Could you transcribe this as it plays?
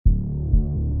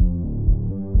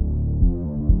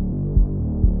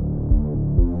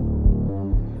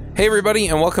Hey everybody,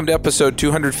 and welcome to episode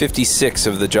 256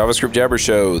 of the JavaScript Jabber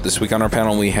Show. This week on our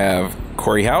panel we have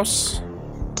Corey House.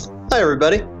 Hi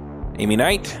everybody. Amy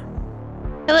Knight.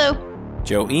 Hello.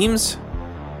 Joe Eames.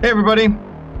 Hey everybody.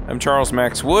 I'm Charles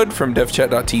Max Wood from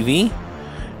devchat.tv.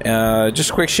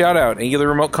 Just a quick shout out, Angular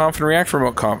Remote Conf and React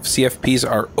Remote Conf CFPs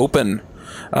are open.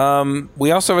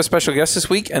 We also have a special guest this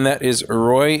week, and that is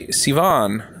Roy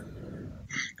Sivan.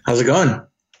 How's it going?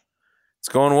 It's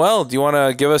going well. Do you want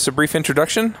to give us a brief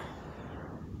introduction?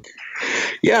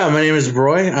 Yeah, my name is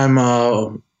Roy.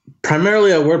 I'm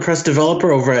primarily a WordPress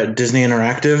developer over at Disney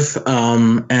Interactive,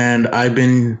 and I've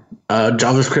been a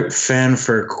JavaScript fan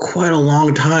for quite a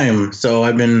long time. So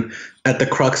I've been at the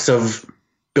crux of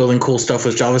building cool stuff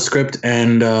with JavaScript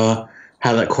and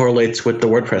how that correlates with the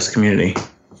WordPress community.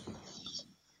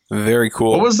 Very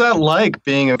cool. What was that like,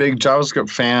 being a big JavaScript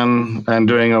fan and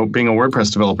being a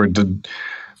WordPress developer?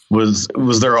 Was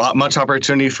there much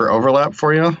opportunity for overlap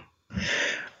for you?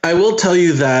 I will tell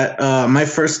you that my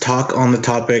first talk on the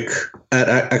topic at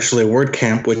actually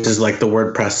WordCamp, which is like the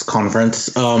WordPress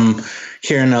conference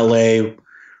here in LA,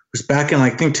 was back in I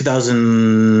think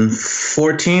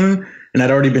 2014, and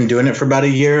I'd already been doing it for about a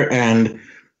year, and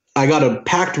I got a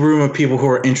packed room of people who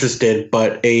were interested,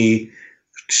 but a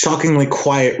shockingly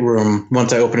quiet room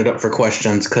once I opened it up for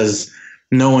questions because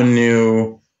no one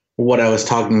knew what I was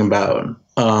talking about.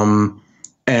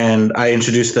 And I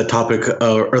introduced the topic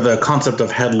or the concept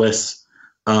of headless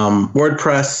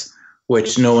WordPress,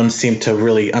 which no one seemed to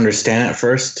really understand at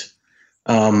first.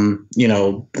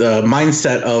 The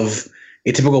mindset of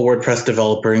a typical WordPress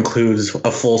developer includes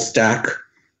a full stack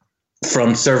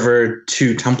from server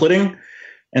to templating.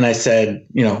 And I said,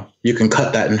 you can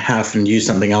cut that in half and use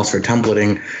something else for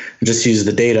templating and just use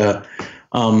the data.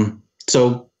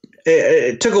 So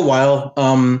it took a while.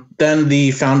 Then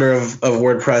the founder of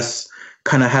WordPress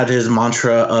kind of had his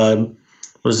mantra,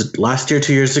 was it last year,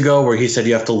 2 years ago, where he said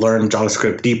you have to learn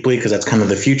JavaScript deeply because that's kind of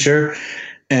the future.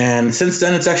 And since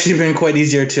then, it's actually been quite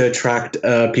easier to attract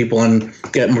people and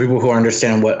get more people who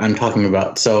understand what I'm talking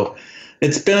about. So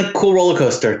it's been a cool roller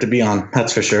coaster to be on,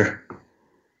 that's for sure.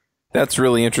 That's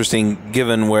really interesting,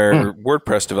 given where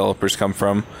WordPress developers come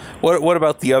from. What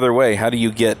about the other way? How do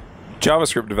you get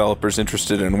JavaScript developers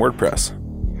interested in WordPress?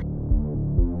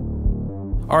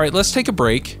 All right, let's take a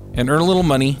break and earn a little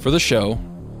money for the show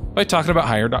by talking about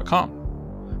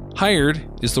Hired.com. Hired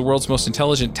is the world's most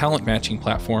intelligent talent matching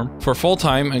platform for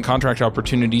full-time and contract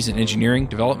opportunities in engineering,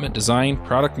 development, design,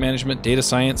 product management, data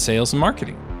science, sales, and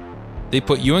marketing. They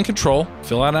put you in control,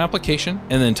 fill out an application,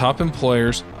 and then top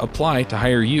employers apply to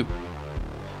hire you.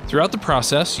 Throughout the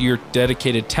process, your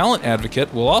dedicated talent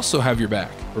advocate will also have your back,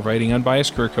 providing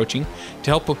unbiased career coaching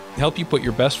to help you put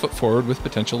your best foot forward with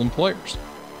potential employers.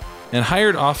 And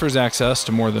Hired offers access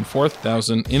to more than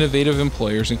 4,000 innovative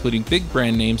employers, including big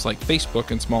brand names like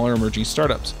Facebook and smaller emerging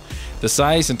startups. The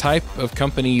size and type of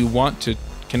company you want to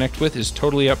connect with is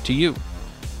totally up to you.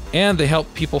 And they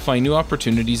help people find new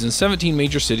opportunities in 17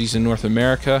 major cities in North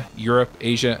America, Europe,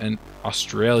 Asia, and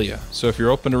Australia. So if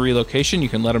you're open to relocation, you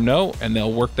can let them know, and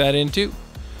they'll work that in too.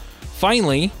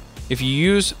 Finally, if you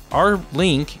use our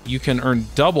link, you can earn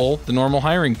double the normal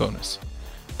hiring bonus.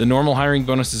 The normal hiring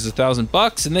bonus is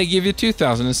 $1,000, and they give you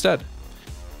 $2,000 instead.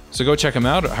 So go check them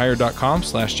out at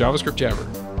hired.com/JavaScriptJabber.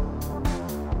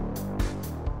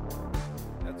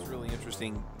 That's really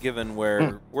interesting, given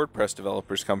where WordPress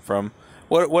developers come from.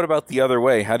 What about the other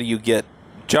way? How do you get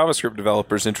JavaScript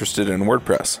developers interested in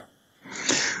WordPress?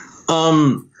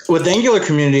 With the Angular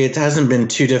community, it hasn't been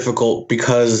too difficult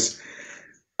because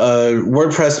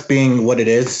WordPress being what it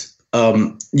is,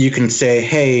 you can say,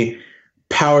 hey,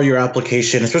 power your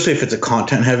application, especially if it's a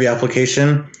content-heavy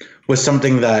application, with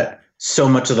something that so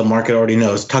much of the market already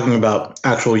knows, talking about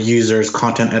actual users,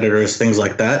 content editors, things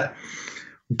like that.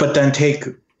 But then take,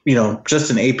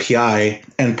 just an API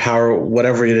and power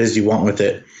whatever it is you want with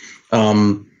it.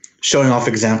 Showing off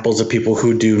examples of people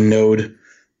who do node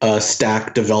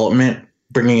stack development,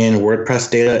 bringing in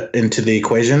WordPress data into the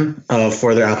equation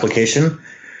for their application.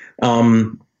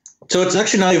 So it's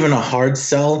actually not even a hard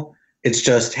sell. It's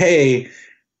just, hey,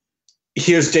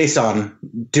 here's JSON,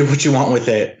 do what you want with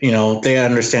it. They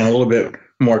understand a little bit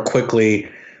more quickly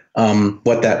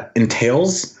what that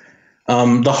entails.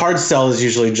 The hard sell is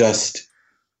usually just,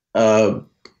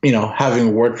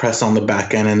 having WordPress on the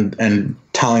back end and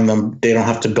telling them they don't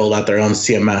have to build out their own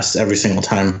CMS every single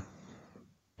time.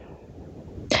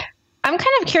 I'm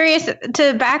kind of curious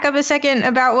to back up a second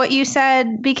about what you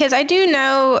said, because I do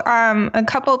know a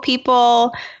couple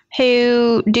people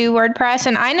who do WordPress.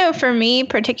 And I know for me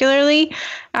particularly,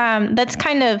 that's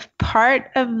kind of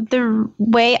part of the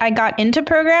way I got into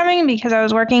programming, because I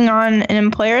was working on an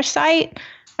employer site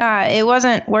It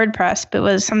wasn't WordPress, but it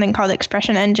was something called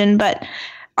Expression Engine. But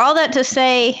all that to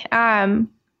say,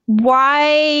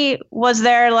 why was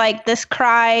there like this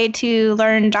cry to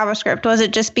learn JavaScript? Was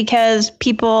it just because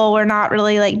people were not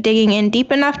really like digging in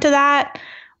deep enough to that,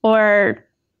 or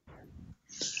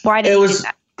why did you do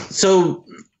that? So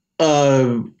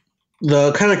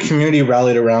the kind of community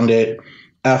rallied around it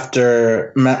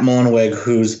after Matt Mullenweg,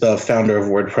 who's the founder of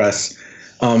WordPress,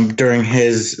 during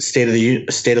his state of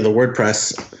the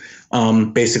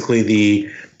WordPress, basically the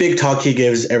big talk he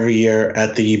gives every year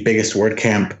at the biggest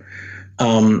WordCamp,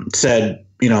 said,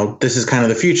 this is kind of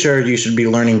the future. You should be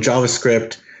learning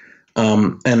JavaScript,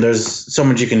 and there's so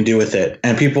much you can do with it.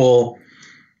 And people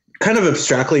kind of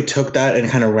abstractly took that and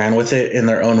kind of ran with it in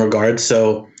their own regard.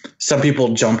 So some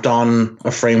people jumped on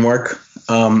a framework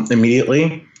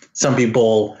immediately. Some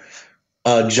people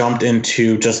jumped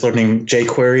into just learning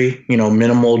jQuery,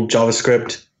 minimal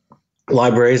JavaScript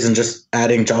libraries, and just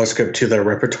adding JavaScript to their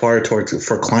repertoire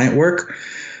for client work.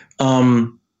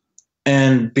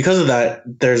 And because of that,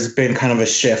 there's been kind of a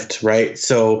shift, right?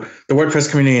 So the WordPress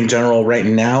community in general right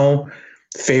now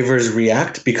favors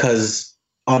React because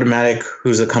Automatic,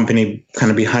 who's a company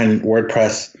kind of behind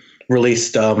WordPress,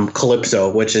 released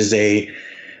Calypso, which is a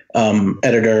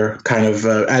editor kind of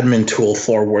admin tool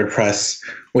for WordPress,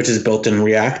 which is built in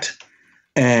React.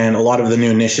 And a lot of the new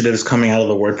initiatives coming out of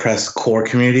the WordPress core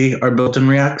community are built in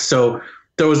React. So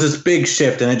there was this big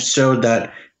shift, and it showed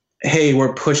that, hey,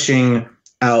 we're pushing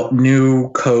out new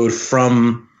code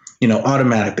from,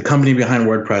 Automatic. The company behind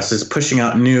WordPress is pushing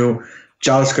out new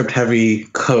JavaScript heavy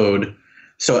code.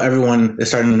 So everyone is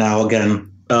starting to now,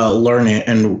 again, learn it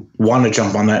and want to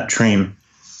jump on that train.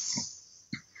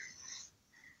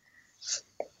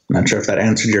 Not sure if that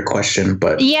answered your question,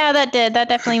 but yeah, that did. That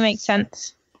definitely makes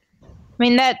sense. I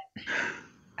mean,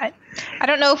 I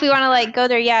don't know if we want to like go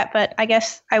there yet, but I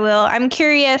guess I will. I'm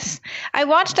curious. I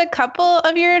watched a couple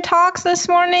of your talks this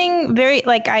morning.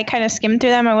 I kind of skimmed through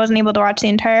them. I wasn't able to watch the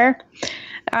entire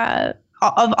of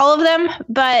all of them,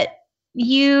 but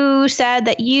you said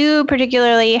that you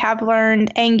particularly have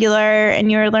learned Angular and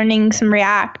you're learning some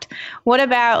React. What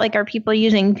about are people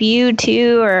using Vue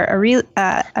too, or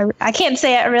I can't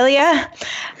say it, Aurelia?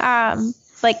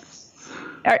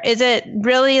 Is it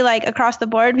really across the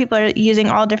board? People are using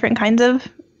all different kinds of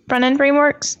front end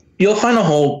frameworks? You'll find a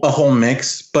whole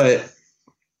mix, but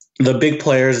the big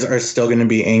players are still going to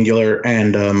be Angular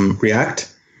and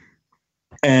React.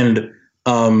 And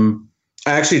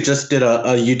I actually just did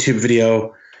a YouTube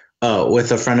video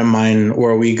with a friend of mine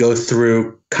where we go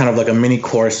through kind of like a mini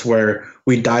course where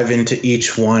we dive into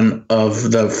each one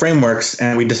of the frameworks,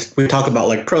 and we talk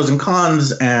about pros and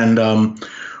cons and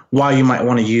why you might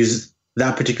want to use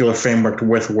that particular framework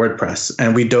with WordPress.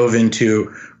 And we dove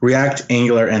into React,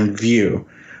 Angular, and Vue.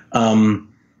 And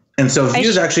so Vue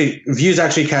is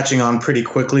actually catching on pretty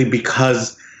quickly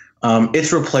because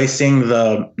it's replacing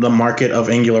the market of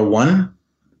Angular 1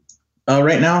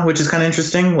 right now, which is kind of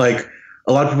interesting.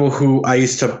 A lot of people who I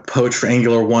used to poach for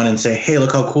Angular 1 and say, hey,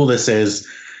 look how cool this is,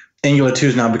 Angular 2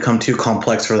 has now become too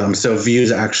complex for them. So Vue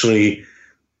is actually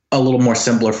a little more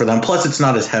simpler for them. Plus, it's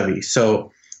not as heavy.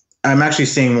 So I'm actually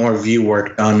seeing more Vue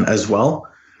work done as well.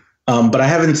 But I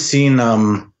haven't seen,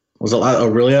 was it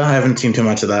Aurelia? I haven't seen too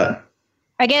much of that.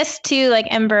 I guess too,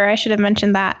 Ember, I should have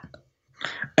mentioned that.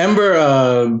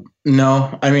 Ember,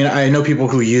 no. I mean, I know people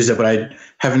who use it, but I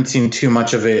haven't seen too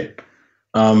much of it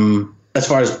as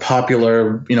far as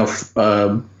popular,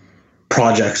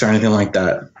 projects or anything like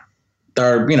that.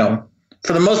 There are,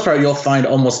 for the most part, you'll find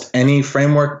almost any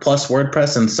framework plus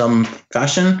WordPress in some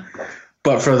fashion.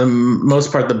 But for the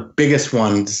most part, the biggest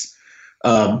ones,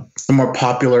 the more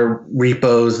popular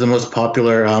repos, the most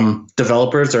popular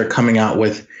developers are coming out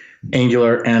with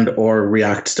Angular and or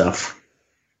React stuff,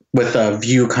 with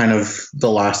Vue kind of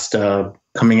the last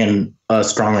coming in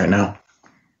strong right now.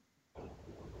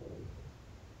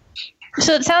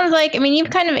 So it sounds like, you've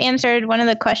kind of answered one of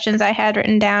the questions I had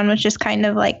written down, which is kind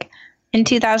of in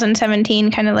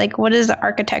 2017, kind of what is the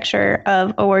architecture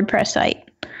of a WordPress site?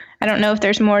 I don't know if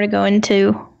there's more to go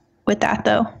into with that,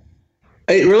 though.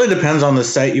 It really depends on the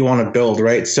site you want to build,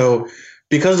 right? So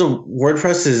because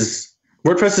WordPress is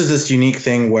this unique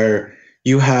thing where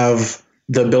you have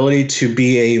the ability to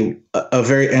be a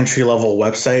very entry-level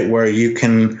website where you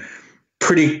can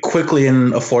pretty quickly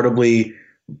and affordably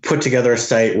put together a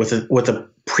site with a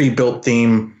pre-built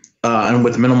theme and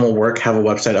with minimal work have a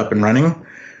website up and running.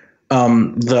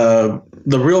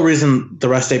 The real reason the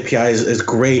REST API is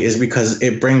great is because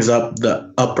it brings up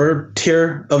the upper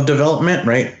tier of development,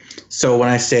 right? So when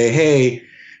I say, hey,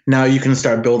 now you can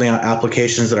start building out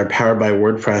applications that are powered by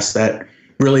WordPress that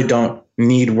really don't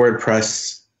need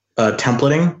WordPress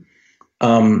templating.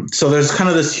 So there's kind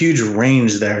of this huge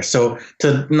range there. So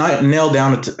to not nail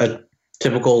down a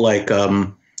typical like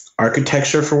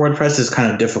architecture for WordPress is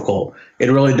kind of difficult.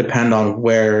 It really depends on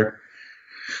where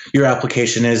your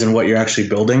application is and what you're actually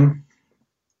building.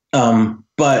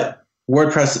 But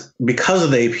WordPress, because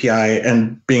of the API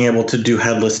and being able to do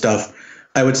headless stuff,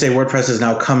 I would say WordPress is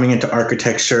now coming into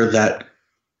architecture that,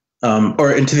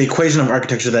 or into the equation of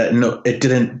architecture that it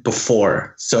didn't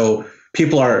before. So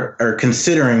people are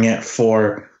considering it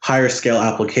for higher scale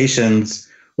applications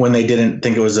when they didn't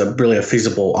think it was really a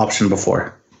feasible option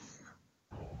before.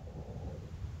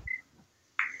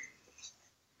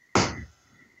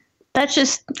 That's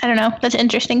just, I don't know, that's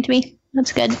interesting to me.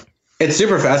 That's good. It's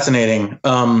super fascinating.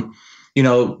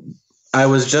 I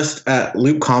was just at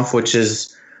LoopConf, which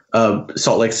is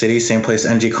Salt Lake City, same place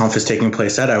NGConf is taking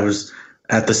place at. I was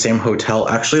at the same hotel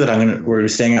actually that we're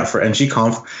staying at for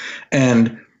NGConf,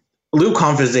 and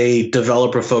LoopConf is a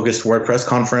developer-focused WordPress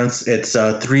conference. It's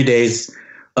 3 days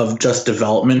of just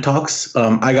development talks.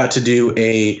 I got to do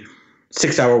a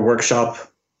 6-hour workshop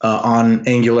on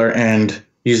Angular and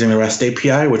using the REST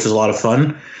API, which was a lot of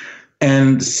fun,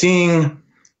 and seeing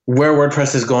where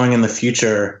WordPress is going in the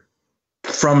future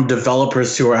from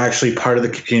developers who are actually part of the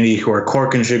community, who are core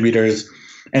contributors,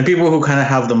 and people who kind of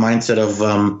have the mindset of,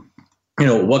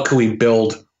 what can we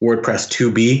build WordPress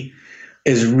to be,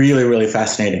 is really, really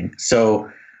fascinating. So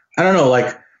I don't know,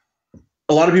 like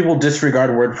a lot of people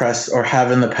disregard WordPress or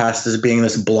have in the past as being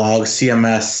this blog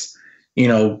CMS,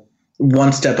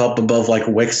 one step up above like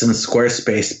Wix and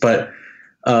Squarespace. But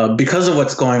because of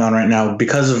what's going on right now,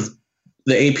 because of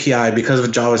the API, because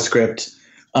of JavaScript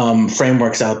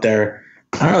frameworks out there,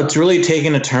 I don't know, it's really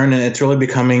taken a turn and it's really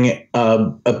becoming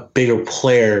a bigger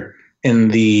player in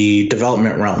the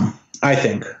development realm, I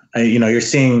think. You're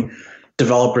seeing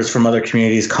developers from other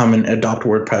communities come and adopt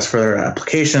WordPress for their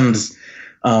applications.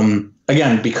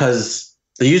 Again, because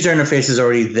the user interface is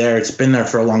already there. It's been there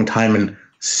for a long time, and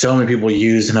so many people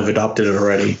use and have adopted it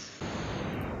already.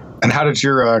 And how did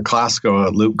your class go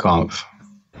at LoopConf?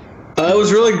 It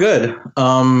was really good.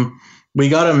 We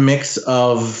got a mix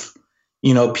of,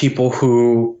 people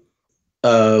who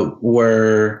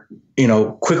were,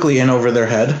 quickly in over their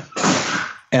head.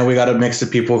 And we got a mix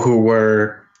of people who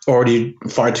were already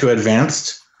far too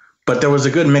advanced. But there was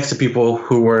a good mix of people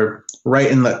who were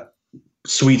right in the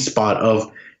sweet spot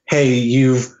of, hey,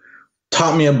 you've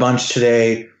taught me a bunch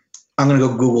today. I'm going to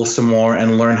go Google some more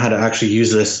and learn how to actually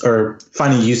use this or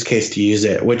find a use case to use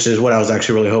it, which is what I was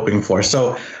actually really hoping for.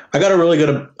 So I got a really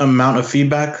good amount of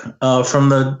feedback from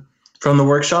the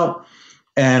workshop.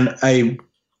 And I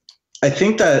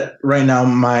think that right now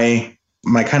my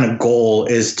kind of goal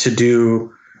is to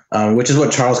do, which is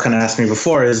what Charles kind of asked me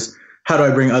before, is how do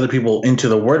I bring other people into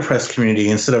the WordPress community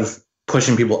instead of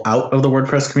pushing people out of the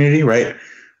WordPress community, right?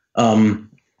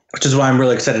 Which is why I'm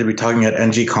really excited to be talking at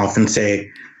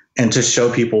NGConf and to show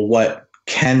people what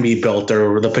can be built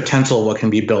or the potential of what can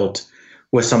be built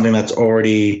with something that's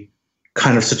already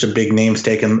kind of such a big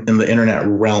namesake in the internet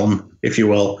realm, if you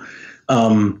will.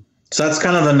 So that's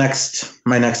kind of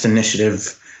my next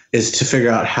initiative, is to figure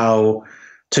out how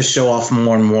to show off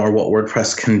more and more what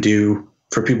WordPress can do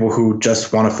for people who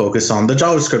just want to focus on the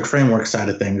JavaScript framework side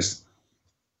of things.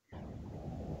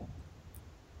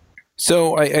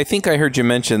 So I think I heard you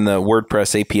mention the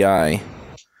WordPress API.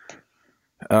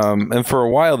 And for a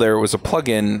while there, it was a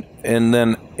plugin. And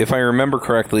then, if I remember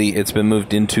correctly, it's been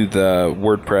moved into the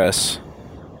WordPress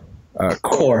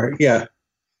core. Yeah.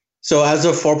 So as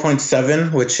of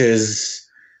 4.7, which is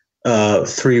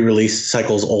 3 release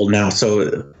cycles old now. So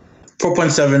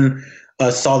 4.7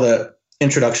 saw the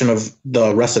introduction of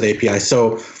the rest of the API.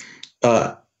 So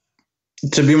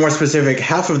to be more specific,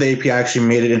 half of the API actually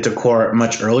made it into core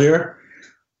much earlier.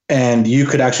 And you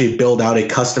could actually build out a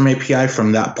custom API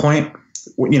from that point,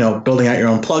 building out your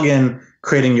own plugin,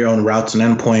 creating your own routes and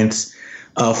endpoints.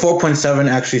 4.7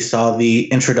 actually saw the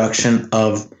introduction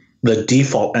of the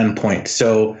default endpoint.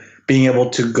 So being able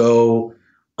to go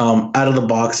out of the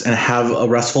box and have a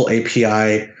RESTful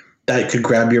API that could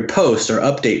grab your posts or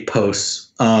update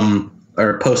posts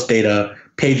or post data,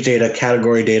 page data,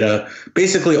 category data,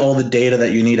 basically all the data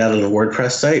that you need out of the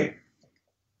WordPress site.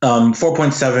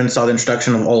 4.7 saw the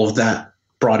introduction of all of that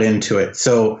brought into it.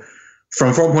 So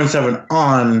from 4.7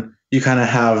 on, you kind of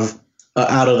have an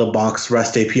out-of-the-box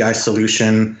REST API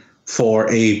solution for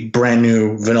a brand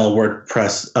new vanilla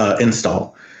WordPress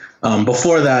install.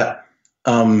 Before that,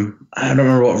 I don't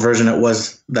remember what version it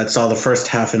was that saw the first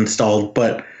half installed,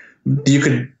 but you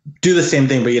could do the same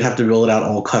thing, but you'd have to build it out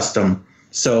all custom.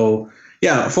 So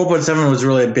yeah, 4.7 was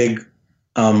really a big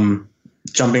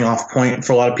jumping off point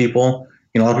for a lot of people.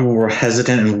 a lot of people were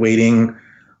hesitant and waiting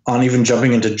on even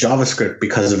jumping into JavaScript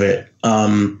because of it.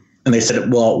 And they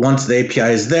said, well, once the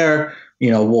API is there,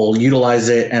 we'll utilize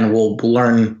it and we'll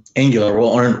learn Angular,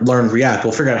 we'll learn React,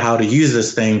 we'll figure out how to use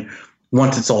this thing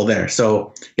once it's all there.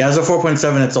 So yeah, as of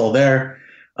 4.7, it's all there.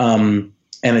 And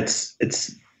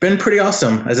it's been pretty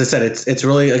awesome. As I said, it's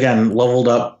really, again, leveled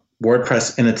up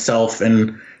WordPress in itself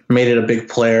and made it a big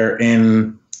player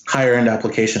in higher end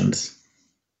applications.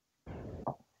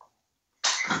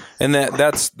 And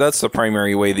that's the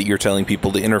primary way that you're telling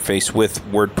people to interface with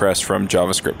WordPress from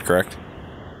JavaScript, correct?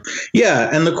 Yeah,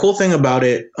 and the cool thing about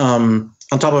it, on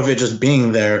top of it just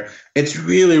being there, it's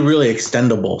really, really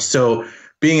extendable. So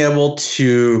being able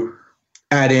to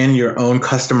add in your own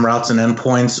custom routes and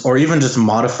endpoints, or even just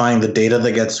modifying the data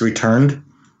that gets returned.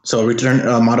 So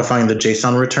modifying the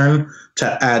JSON return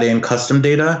to add in custom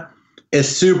data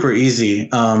is super easy.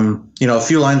 A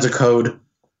few lines of code,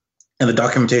 and the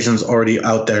documentation is already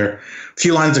out there. A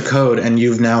few lines of code, and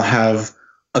you now have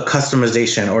a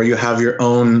customization, or you have your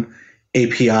own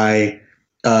API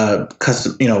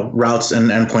custom, routes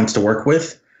and endpoints to work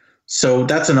with. So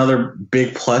that's another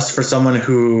big plus for someone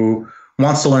who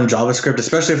wants to learn JavaScript,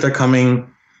 especially if they're coming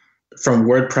from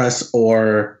WordPress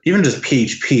or even just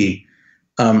PHP.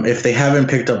 If they haven't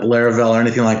picked up Laravel or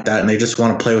anything like that, and they just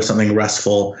want to play with something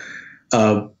RESTful,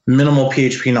 minimal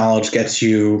PHP knowledge gets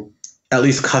you at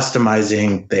least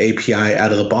customizing the API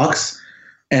out of the box.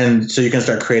 And so you can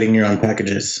start creating your own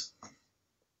packages.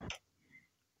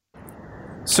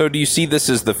 So do you see this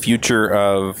as the future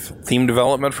of theme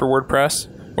development for WordPress?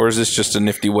 Or is this just a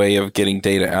nifty way of getting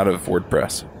data out of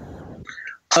WordPress?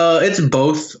 It's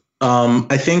both.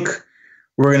 I think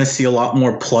we're going to see a lot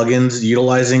more plugins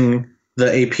utilizing the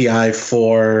API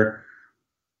for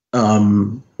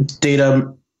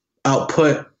data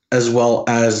output as well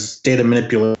as data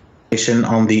manipulation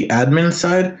on the admin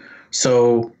side.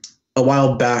 So a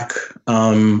while back,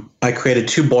 I created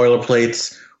 2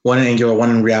 boilerplates, one in Angular, one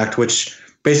in React, which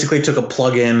basically took a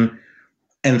plugin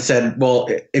and said, well,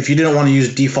 if you didn't want to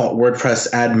use default WordPress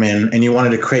admin and you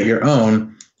wanted to create your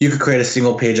own, you could create a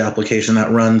single page application that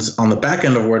runs on the back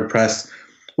end of WordPress,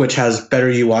 which has better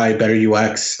UI, better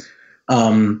UX,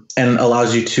 and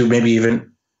allows you to maybe even,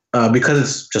 because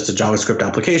it's just a JavaScript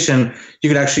application, you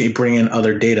could actually bring in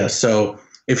other data. So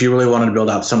if you really wanted to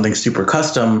build out something super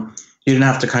custom, you didn't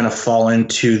have to kind of fall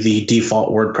into the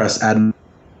default WordPress admin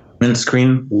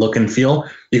screen look and feel.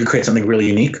 You could create something really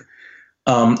unique.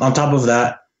 On top of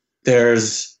that,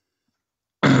 there's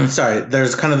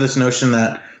there's kind of this notion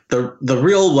that the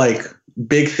real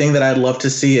big thing that I'd love to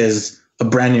see is a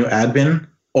brand new admin,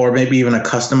 or maybe even a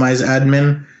customized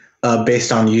admin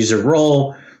based on user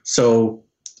role. So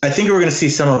I think we're going to see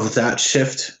some of that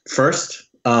shift first.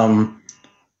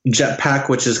 Jetpack,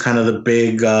 which is kind of the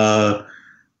big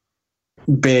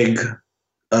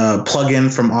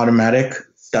plugin from Automatic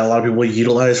that a lot of people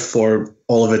utilize for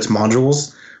all of its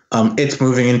modules. It's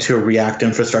moving into a React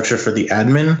infrastructure for the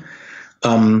admin.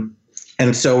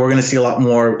 And so we're going to see a lot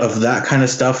more of that kind of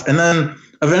stuff. And then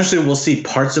eventually we'll see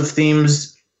parts of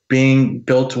themes being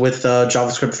built with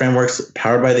JavaScript frameworks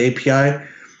powered by the API.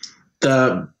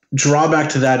 The drawback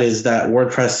to that is that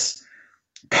WordPress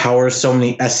powers so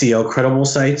many SEO credible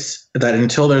sites that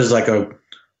until there's a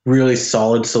really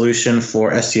solid solution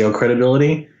for SEO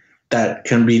credibility that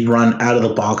can be run out of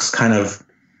the box kind of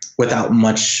without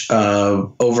much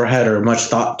overhead or much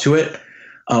thought to it,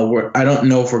 I don't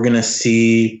know if we're going to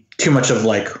see too much of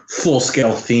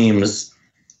full-scale themes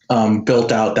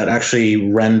built out that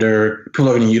actually render people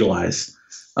are going to utilize.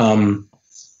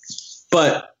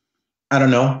 But I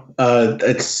don't know.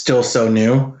 It's still so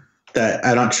new that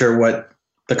I'm not sure what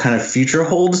the kind of future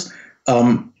holds.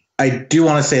 I do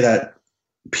want to say that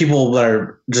people that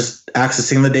are just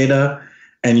accessing the data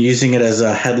and using it as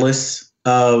a headless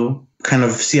kind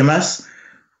of CMS,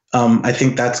 I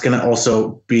think that's going to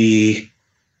also be,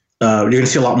 you're going to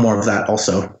see a lot more of that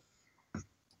also.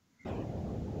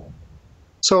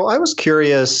 So I was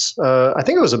curious, I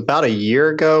think it was about a year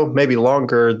ago, maybe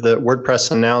longer, that WordPress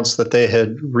announced that they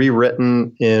had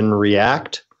rewritten in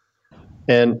React.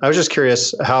 And I was just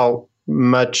curious how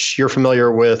much you're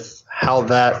familiar with how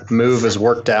that move has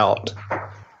worked out.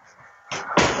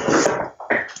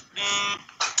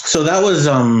 So that was,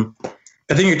 I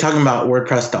think you're talking about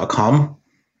WordPress.com,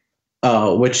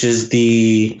 which is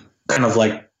the kind of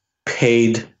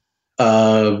paid,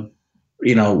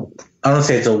 I don't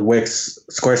say it's a Wix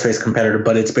Squarespace competitor,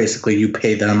 but it's basically you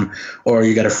pay them or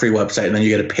you get a free website and then you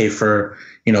get to pay for,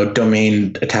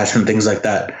 domain attachment, things like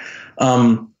that.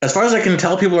 As far as I can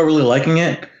tell, people are really liking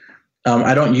it.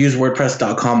 I don't use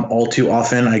WordPress.com all too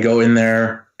often. I go in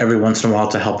there every once in a while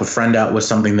to help a friend out with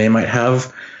something they might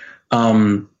have.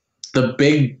 The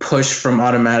big push from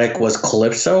Automatic was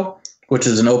Calypso, which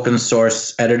is an open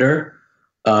source editor,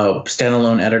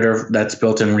 standalone editor that's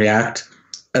built in React,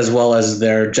 as well as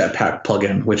their Jetpack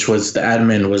plugin, which was the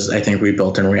admin was, I think,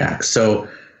 rebuilt in React. So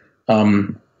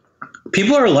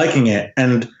people are liking it.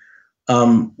 And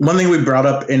one thing we brought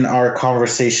up in our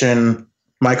conversation,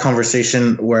 my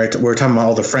conversation where we're talking about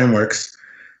all the frameworks,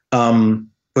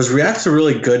 was React's a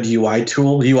really good UI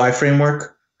tool, UI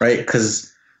framework, right? Because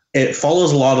it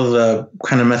follows a lot of the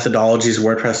kind of methodologies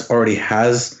WordPress already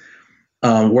has.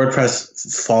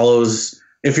 WordPress follows,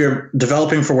 if you're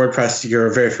developing for WordPress,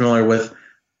 you're very familiar with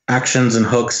actions and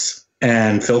hooks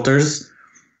and filters.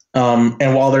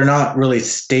 And while they're not really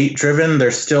state driven,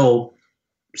 they're still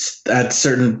at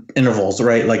certain intervals,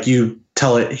 right? Like you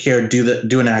tell it here,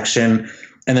 do an action,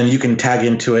 and then you can tag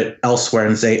into it elsewhere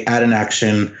and say add an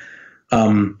action,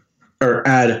 or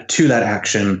add to that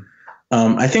action.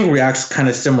 I think React's kind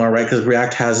of similar, right? Because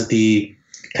React has the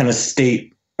kind of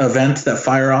state events that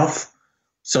fire off.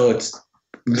 So it's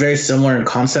very similar in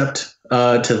concept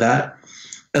to that,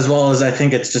 as well as I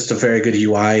think it's just a very good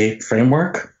UI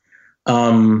framework.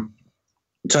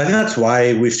 So I think that's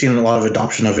why we've seen a lot of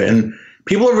adoption of it. And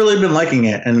people have really been liking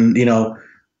it. And, you know,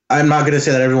 I'm not going to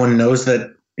say that everyone knows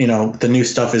that, you know, the new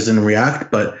stuff is in React,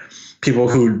 but people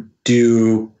who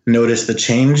do notice the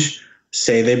change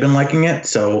say they've been liking it.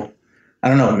 So I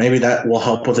don't know, maybe that will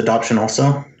help with adoption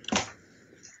also.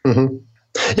 Mm-hmm.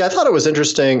 Yeah, I thought it was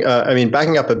interesting. I mean,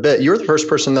 backing up a bit, you were the first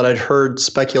person that I'd heard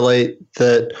speculate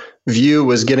that Vue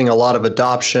was getting a lot of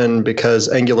adoption because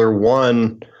Angular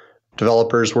 1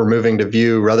 developers were moving to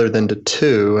Vue rather than to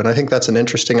 2. And I think that's an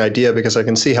interesting idea because I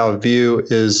can see how Vue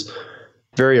is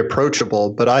very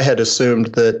approachable. But I had assumed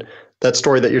that that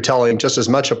story that you're telling just as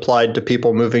much applied to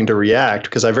people moving to React,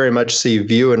 because I very much see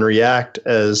Vue and React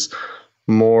as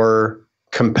more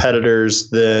competitors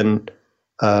than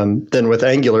with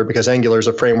Angular, because Angular is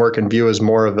a framework and Vue is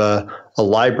more of a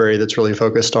library that's really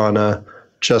focused on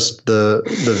just the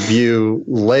Vue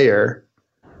layer.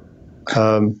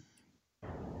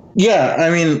 Yeah, I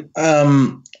mean,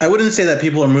 I wouldn't say that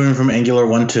people are moving from Angular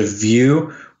 1 to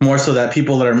Vue, more so that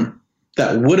people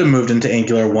that would have moved into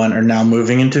Angular 1 are now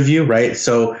moving into Vue, right?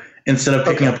 So instead of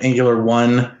picking up Angular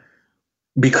 1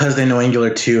 because they know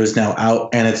Angular 2 is now out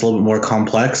and it's a little bit more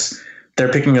complex,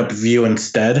 they're picking up Vue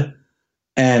instead.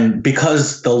 And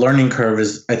because the learning curve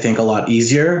is, I think, a lot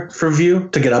easier for Vue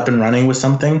to get up and running with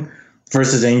something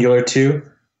versus Angular 2,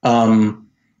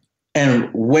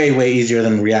 and way, way easier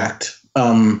than React.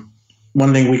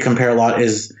 One thing we compare a lot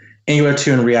is Angular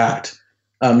 2 and React.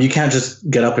 You can't just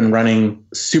get up and running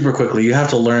super quickly. You have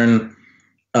to learn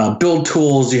build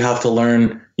tools. You have to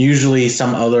learn usually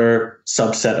some other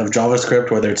subset of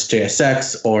JavaScript, whether it's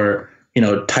JSX or, you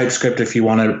know, TypeScript if you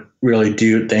want to really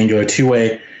do the Angular 2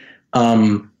 way.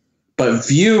 But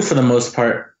Vue, for the most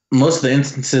part, most of the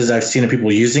instances I've seen of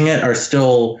people using it are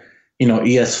still, you know,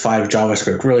 ES5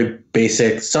 JavaScript, really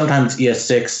basic, sometimes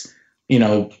ES6, you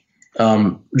know,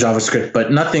 JavaScript,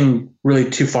 but nothing really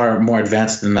too far more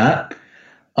advanced than that.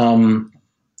 And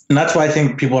that's why I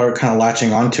think people are kind of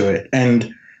latching onto it.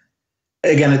 And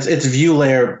again, it's Vue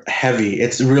layer heavy.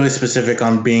 It's really specific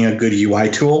on being a good UI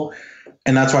tool.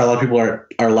 And that's why a lot of people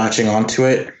are latching onto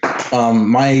it.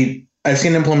 I've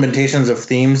seen implementations of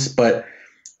themes, but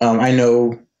I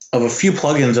know of a few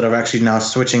plugins that are actually now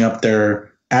switching up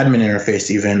their admin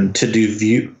interface even to do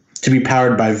Vue, to be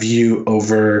powered by Vue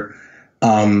over,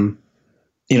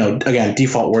 you know, again,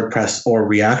 default WordPress or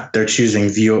React. They're choosing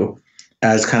Vue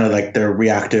as kind of like their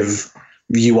reactive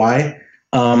UI.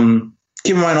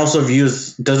 Keep in mind also Vue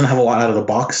doesn't have a lot out of the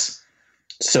box.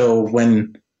 So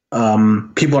when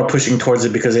people are pushing towards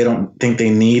it because they don't think they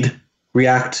need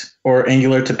React or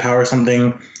Angular to power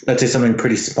something, let's say something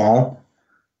pretty small.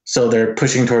 So they're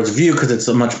pushing towards Vue because it's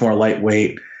a much more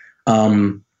lightweight,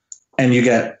 and you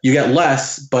get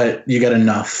less, but you get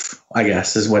enough, I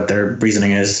guess, is what their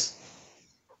reasoning is.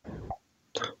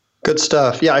 Good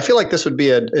stuff. Yeah, I feel like this would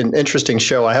be an interesting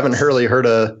show. I haven't really heard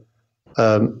a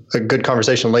good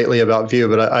conversation lately about Vue,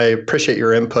 but I appreciate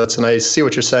your inputs, and I see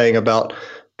what you're saying about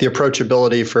the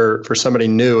approachability for somebody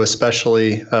new,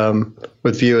 especially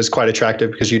with Vue, is quite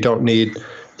attractive because you don't need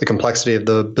the complexity of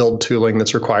the build tooling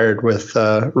that's required with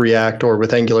React or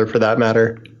with Angular for that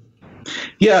matter.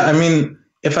 Yeah, I mean,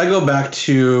 if I go back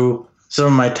to some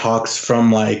of my talks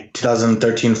from like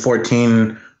 2013,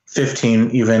 14,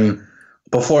 15, even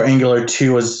before Angular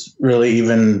 2 was really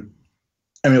even,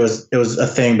 I mean, it was a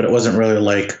thing, but it wasn't really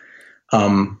like,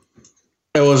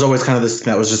 it was always kind of this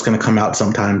thing that was just going to come out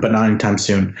sometime, but not anytime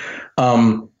soon.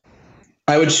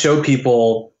 I would show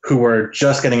people who were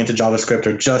just getting into JavaScript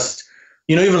or just,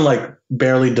 even like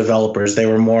barely developers. They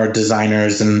were more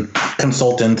designers and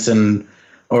consultants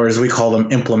or as we call them,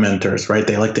 implementers, right?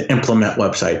 They like to implement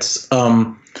websites.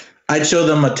 I'd show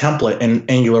them a template in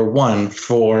Angular 1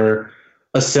 for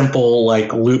a simple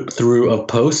like loop through of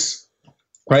posts,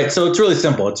 right? So it's really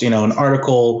simple. It's, an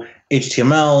article,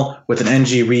 HTML with an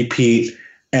ng repeat,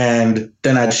 and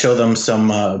then I'd show them some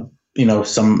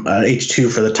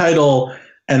H2 for the title,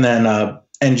 and then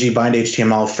ng bind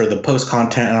HTML for the post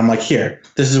content. And I'm like, here,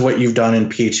 this is what you've done in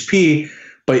PHP,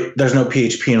 but there's no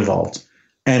PHP involved.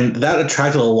 And that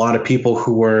attracted a lot of people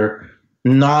who were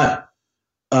not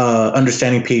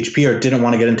understanding PHP or didn't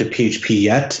want to get into PHP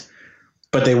yet,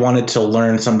 but they wanted to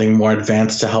learn something more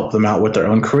advanced to help them out with their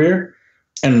own career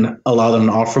and allow them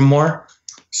to offer more.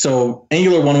 So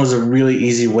Angular 1 was a really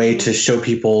easy way to show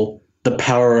people the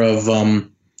power of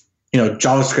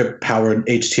JavaScript powered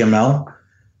HTML.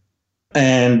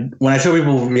 And when I show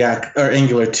people React or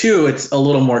Angular 2, it's a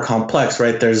little more complex,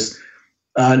 right? It's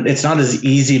not as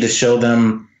easy to show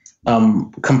them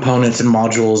components and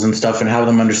modules and stuff and have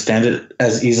them understand it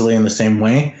as easily in the same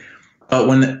way. But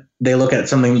when they look at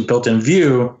something built in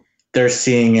Vue, they're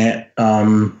seeing it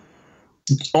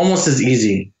almost as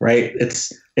easy, right?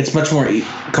 It's much more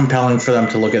compelling for them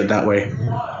to look at it that way.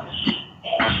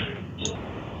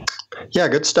 Yeah,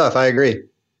 good stuff. I agree.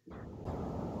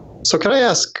 So can I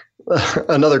ask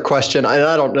another question? I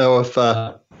don't know if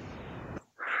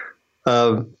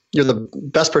you're the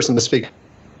best person to speak.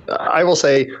 I will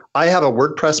say I have a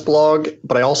WordPress blog,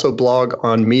 but I also blog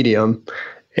on Medium.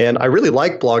 And I really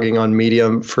like blogging on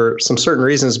Medium for some certain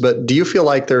reasons. But do you feel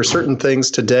like there are certain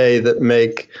things today that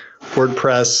make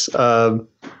WordPress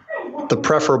the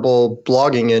preferable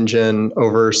blogging engine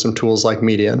over some tools like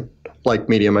Medium,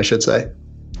 I should say?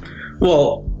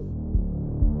 Well,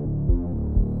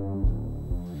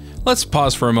 let's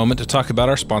pause for a moment to talk about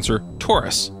our sponsor,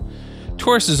 Taurus.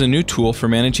 Taurus is a new tool for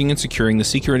managing and securing the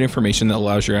secret information that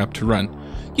allows your app to run.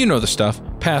 You know the stuff: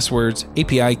 passwords,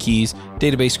 API keys,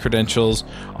 database credentials,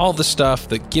 all the stuff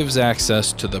that gives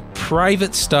access to the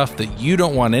private stuff that you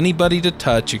don't want anybody to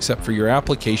touch except for your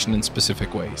application in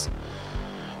specific ways.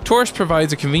 Taurus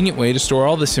provides a convenient way to store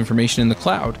all this information in the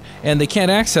cloud, and they can't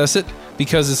access it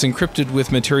because it's encrypted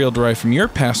with material derived from your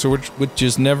password, which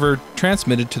is never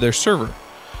transmitted to their server.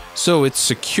 So it's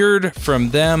secured from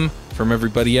them, from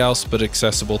everybody else, but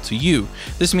accessible to you.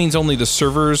 This means only the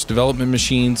servers, development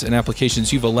machines, and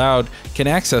applications you've allowed can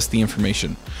access the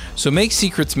information. So make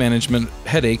secrets management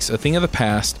headaches a thing of the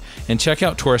past and check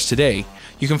out Taurus today.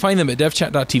 You can find them at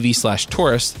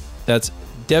devchat.tv/Taurus. That's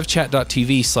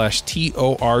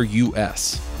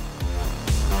devchat.tv/TORUS.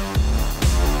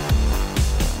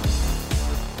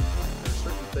 There are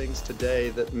certain things today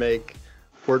that make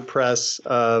WordPress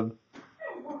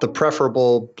the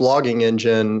preferable blogging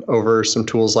engine over some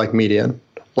tools like Medium,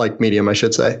 I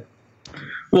should say.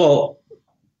 Well,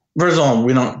 first of all,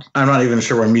 I'm not even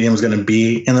sure where Medium is going to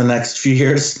be in the next few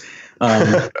years.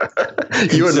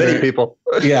 You and many people.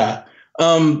 Yeah.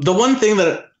 The one thing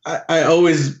that I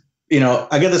always,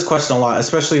 I get this question a lot,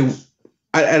 especially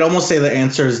I'd almost say the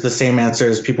answer is the same answer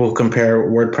as people who compare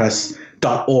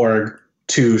WordPress.org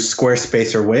to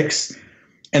Squarespace or Wix.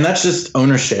 And that's just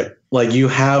ownership. Like, you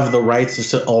have the rights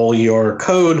to all your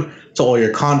code, to all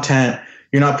your content.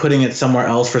 You're not putting it somewhere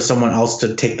else for someone else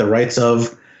to take the rights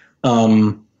of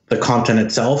the content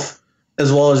itself,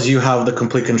 as well as you have the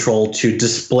complete control to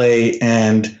display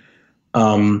and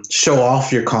show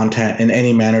off your content in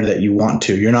any manner that you want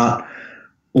to. You're not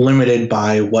limited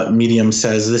by what Medium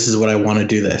says, this is what I want to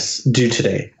do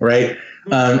today, right?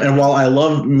 And while I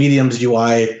love Medium's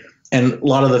UI and a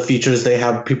lot of the features they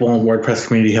have, people in the WordPress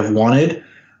community have wanted,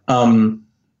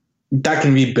 that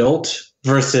can be built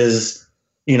versus,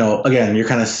 again, you're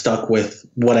kind of stuck with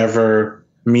whatever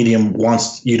Medium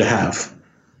wants you to have.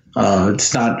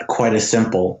 It's not quite as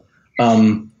simple.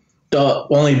 The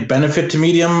only benefit to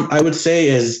Medium, I would say,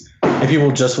 is if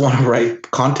people just want to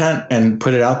write content and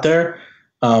put it out there,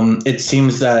 it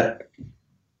seems that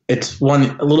it's a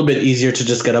little bit easier to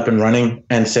just get up and running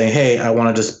and say, hey, I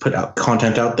want to just put out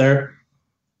content out there.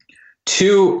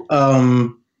 Two,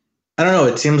 I don't know,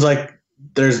 it seems like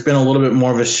there's been a little bit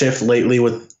more of a shift lately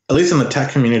with, at least in the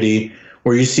tech community,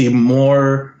 where you see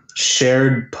more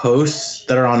shared posts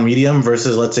that are on Medium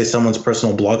versus, let's say, someone's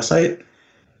personal blog site,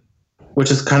 which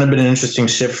has kind of been an interesting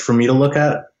shift for me to look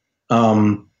at,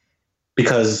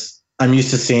 because I'm used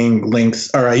to seeing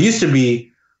links, or I used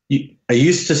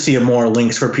to see more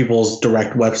links for people's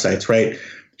direct websites, right?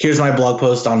 Here's my blog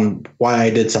post on why I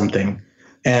did something,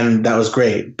 and that was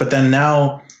great. But then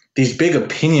now these big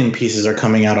opinion pieces are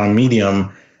coming out on Medium,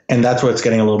 and that's where it's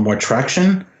getting a little more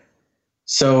traction.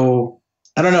 So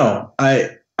I don't know.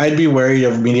 I'd be wary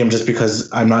of Medium just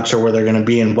because I'm not sure where they're going to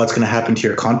be and what's going to happen to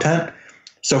your content.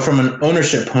 So from an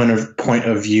ownership point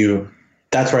of view,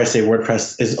 that's where I say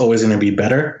WordPress is always going to be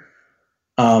better.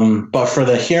 But for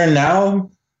the here and now,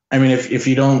 I mean, if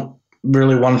you don't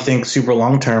really want to think super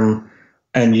long term,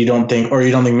 and you don't think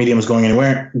Medium is going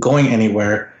anywhere,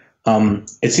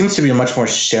 it seems to be a much more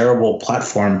shareable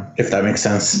platform, if that makes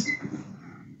sense.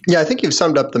 Yeah, I think you've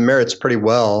summed up the merits pretty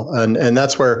well. And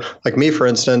that's where, like me, for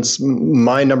instance,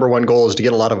 my number one goal is to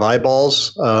get a lot of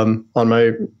eyeballs on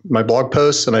my blog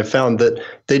posts. And I found that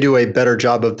they do a better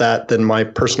job of that than my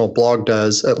personal blog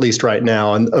does, at least right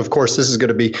now. And of course, this is going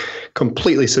to be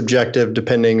completely subjective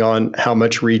depending on how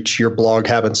much reach your blog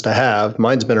happens to have.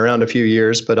 Mine's been around a few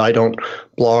years, but I don't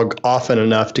blog often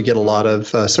enough to get a lot of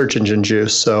search engine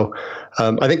juice. So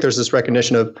I think there's this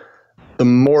recognition of the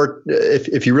more,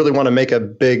 if you really want to make a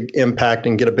big impact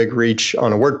and get a big reach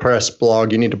on a WordPress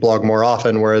blog, you need to blog more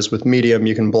often. Whereas with Medium,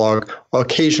 you can blog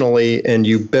occasionally and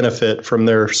you benefit from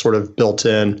their sort of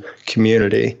built-in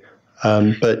community.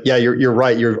 But yeah, you're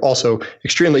right. You're also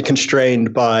extremely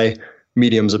constrained by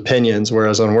Medium's opinions,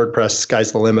 whereas on WordPress,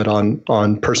 sky's the limit on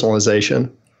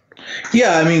personalization.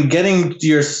 Yeah, I mean, getting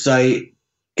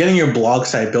your blog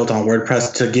site built on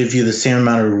WordPress to give you the same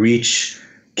amount of reach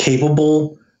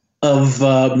capable of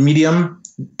Medium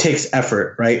takes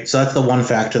effort, right? So that's the one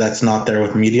factor that's not there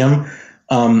with Medium.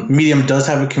 Medium does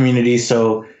have a community,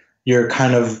 so you're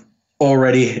kind of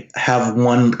already have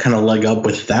one kind of leg up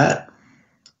with that,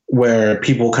 where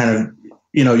people kind of,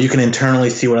 you can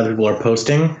internally see what other people are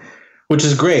posting, which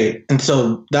is great. And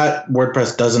so that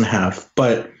WordPress doesn't have.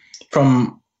 But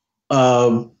from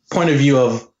a point of view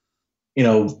of,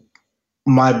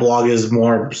 my blog is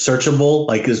more searchable,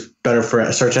 like is better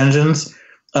for search engines.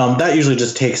 That usually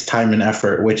just takes time and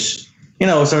effort, which,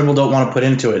 some people don't want to put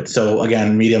into it. So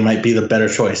again, Medium might be the better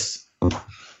choice.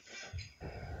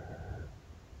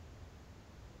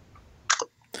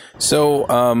 So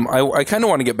I kind of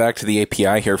want to get back to the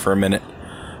API here for a minute.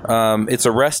 It's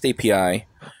a REST API.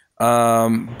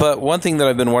 But one thing that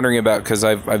I've been wondering about, because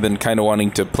I've been kind of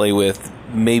wanting to play with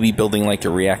maybe building like a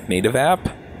React Native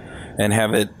app and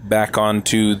have it back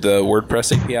onto the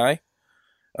WordPress API.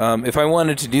 If I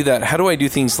wanted to do that, how do I do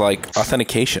things like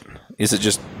authentication? Is it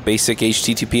just basic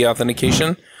HTTP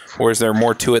authentication, or is there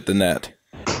more to it than that?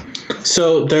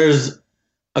 So there's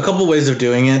a couple ways of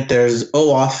doing it. There's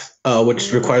OAuth,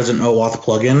 which requires an OAuth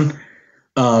plugin.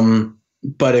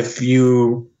 But if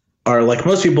you are like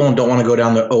most people and don't want to go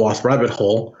down the OAuth rabbit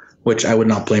hole, which I would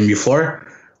not blame you for,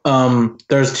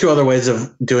 there's two other ways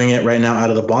of doing it right now out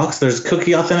of the box. There's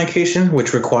cookie authentication,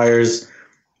 which requires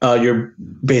your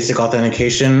basic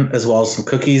authentication as well as some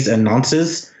cookies and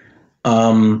nonces,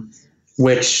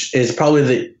 which is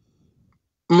probably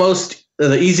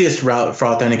the easiest route for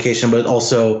authentication, but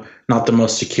also not the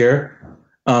most secure.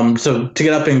 So to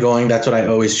get up and going, that's what I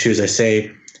always choose. I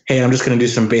say, hey, I'm just going to do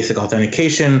some basic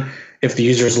authentication. If the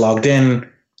user is logged in,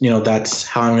 that's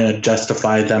how I'm going to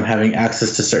justify them having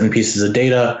access to certain pieces of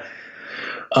data,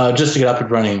 just to get up and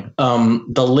running.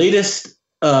 The latest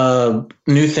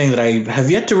new thing that I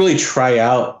have yet to really try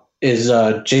out is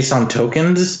JSON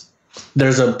tokens.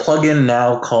 There's a plugin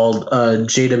now called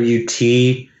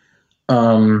JWT.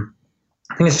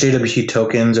 I think it's JWT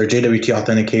tokens or JWT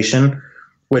authentication,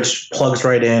 which plugs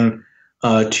right in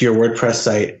to your WordPress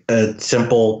site. It's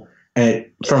simple, and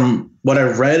from what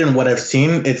I've read and what I've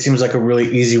seen, it seems like a really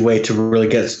easy way to really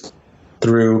get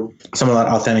through some of that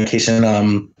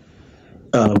authentication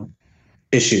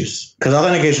issues, because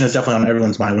authentication is definitely on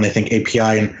everyone's mind when they think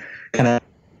API and kind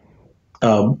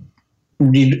of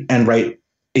read and write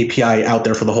API out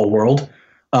there for the whole world.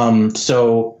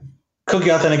 So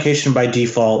cookie authentication by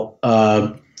default.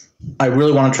 I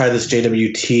really want to try this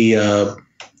JWT,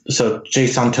 so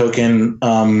JSON token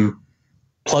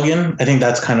plugin. I think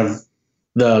that's kind of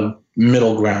the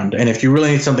middle ground. And if you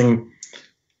really need something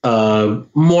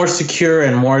more secure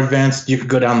and more advanced, you could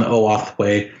go down the OAuth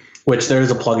way, which there is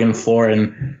a plugin for,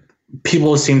 and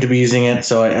people seem to be using it.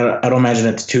 So I don't imagine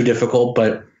it's too difficult,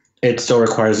 but it still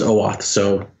requires OAuth.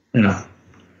 So,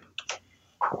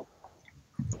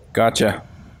 Gotcha.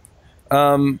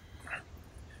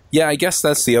 Yeah, I guess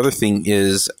that's the other thing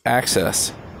is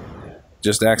access,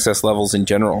 just access levels in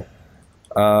general.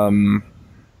 I'm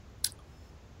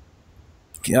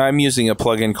using a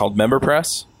plugin called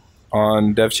MemberPress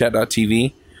on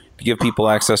devchat.tv to give people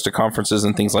access to conferences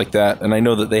and things like that. And I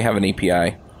know that they have an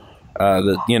API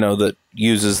that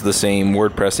uses the same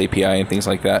WordPress API and things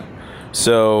like that.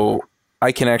 So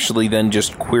I can actually then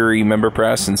just query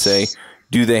MemberPress and say,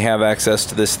 do they have access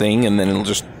to this thing? And then it'll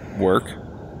just work.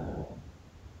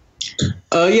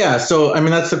 Yeah, so I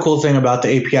mean that's the cool thing about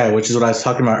the API, which is what I was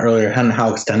talking about earlier, and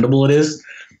how extendable it is.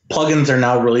 Plugins are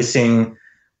now releasing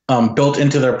built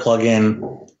into their plugin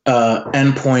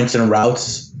endpoints and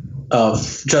routes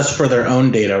just for their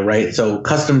own data, right? So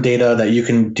custom data that you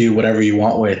can do whatever you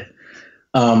want with.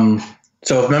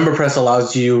 So if MemberPress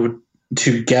allows you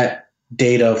to get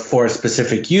data for a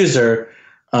specific user,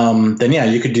 then yeah,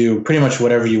 you could do pretty much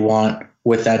whatever you want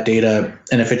with that data.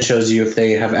 And if it shows you if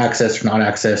they have access or not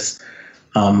access,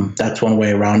 that's one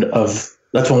way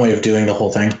of doing the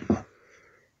whole thing.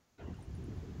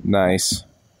 Nice.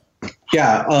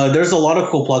 Yeah, there's a lot of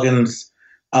cool plugins.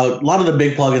 A lot of the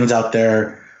big plugins out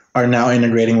there are now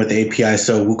integrating with the API.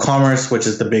 So WooCommerce, which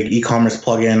is the big e-commerce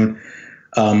plugin,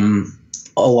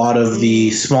 a lot of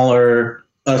the smaller,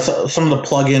 some of the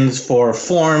plugins for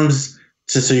forms,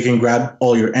 just so you can grab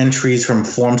all your entries from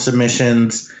form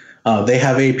submissions. They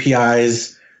have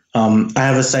APIs. I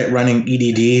have a site running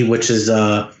EDD, which is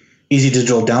Easy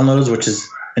Digital Downloads, which is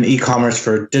an e-commerce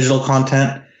for digital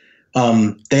content.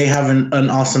 They have an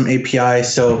awesome API.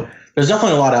 So there's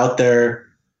definitely a lot out there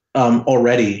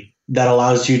already that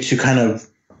allows you to kind of,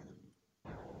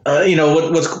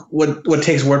 what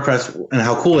takes WordPress and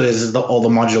how cool it is all the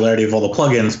modularity of all the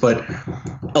plugins, but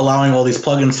allowing all these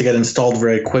plugins to get installed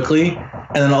very quickly.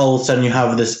 And then all of a sudden you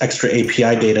have this extra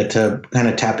API data to kind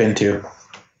of tap into.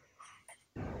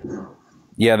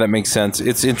 Yeah, that makes sense.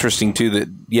 It's interesting too that,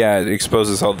 yeah, it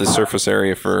exposes all this surface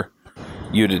area for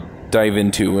you to dive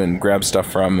into and grab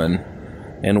stuff from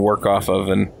and work off of.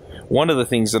 And one of the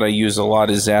things that I use a lot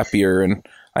is Zapier, and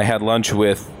I had lunch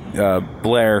with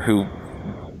Blair, who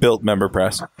built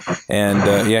MemberPress,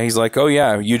 and he's like, oh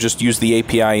yeah, you just use the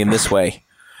API in this way.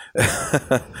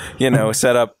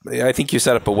 Set up, I think you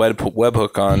set up a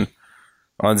webhook on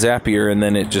Zapier, and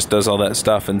then it just does all that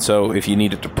stuff. And so if you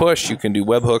need it to push, you can do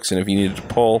webhooks, and if you need it to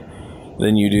pull,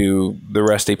 then you do the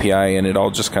REST API, and it all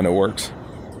just kind of works.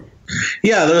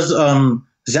 Yeah, there's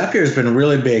Zapier has been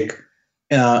really big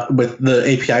with the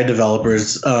API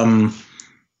developers.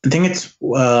 I think it's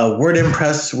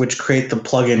WordPress, which create the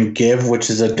plugin Give, which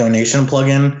is a donation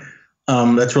plugin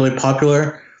that's really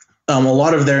popular. A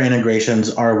lot of their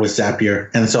integrations are with Zapier.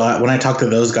 And so when I talk to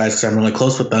those guys, because I'm really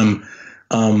close with them,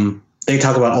 they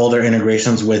talk about all their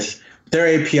integrations with their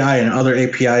API and other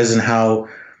APIs and how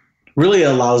really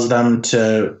allows them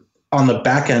to, on the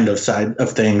back end of side of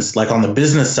things, like on the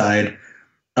business side,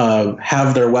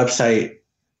 have their website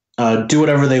do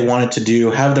whatever they want it to do,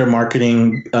 have their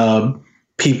marketing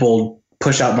people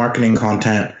push out marketing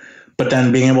content, but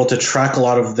then being able to track a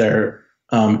lot of their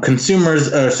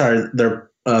their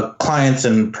clients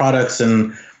and products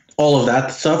and all of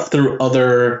that stuff through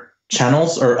other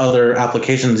channels or other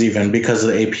applications, even because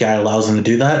the API allows them to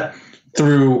do that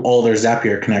through all their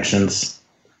Zapier connections.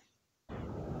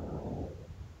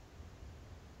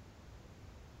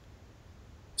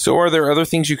 So are there other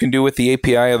things you can do with the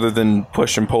API other than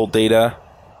push and pull data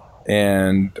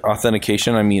and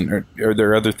authentication? I mean, are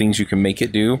there other things you can make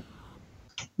it do?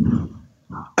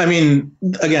 I mean,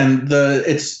 again,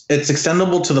 it's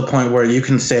extendable to the point where you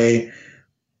can say,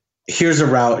 here's a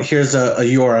route, here's a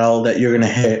URL that you're going to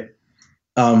hit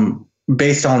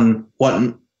based on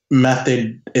what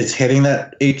method is hitting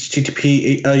that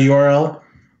HTTP URL.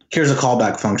 Here's a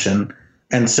callback function.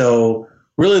 And so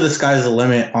really the sky's the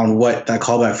limit on what that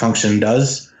callback function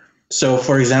does. So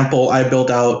for example, I built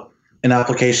out an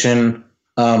application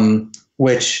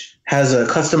which has a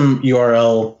custom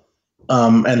URL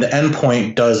and the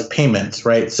endpoint does payments,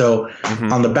 right? So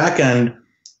on the back end,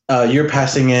 you're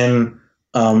passing in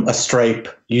a Stripe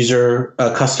user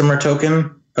customer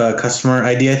token, customer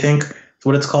ID, I think is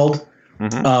what it's called.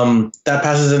 That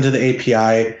passes into the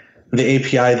API. The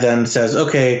API then says,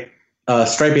 okay,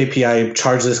 Stripe API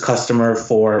charge this customer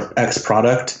for X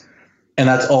product. And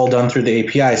that's all done through the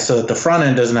API so that the front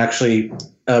end doesn't actually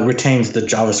retains the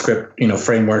JavaScript,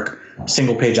 framework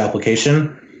single page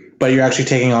application, but you're actually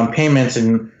taking on payments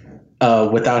and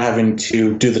without having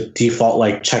to do the default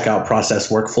like checkout process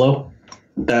workflow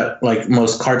that like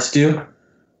most carts do.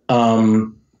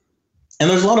 And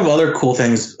there's a lot of other cool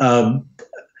things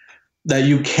that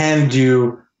you can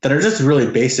do that are just really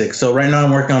basic. So right now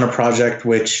I'm working on a project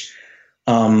which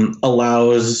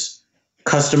allows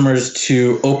customers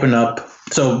to open up.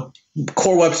 So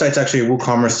core website's actually a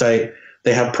WooCommerce site.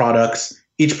 They have products.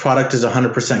 Each product is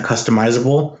 100%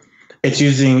 customizable. It's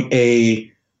using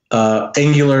a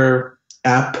Angular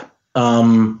app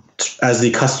as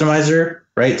the customizer,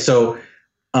 right? So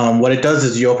what it does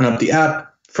is you open up the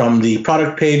app from the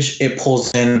product page. It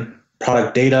pulls in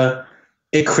product data.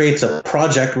 It creates a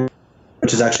project,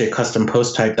 which is actually a custom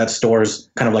post type that stores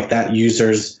kind of like that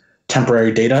user's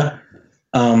temporary data.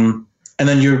 And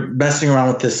then you're messing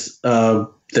around with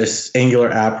this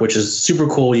Angular app, which is super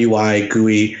cool UI,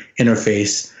 GUI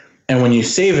interface. And when you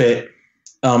save it,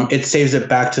 it saves it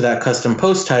back to that custom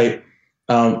post type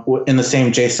in the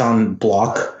same JSON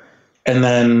block. And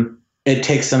then it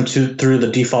takes them through the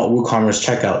default WooCommerce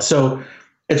checkout. So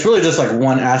it's really just like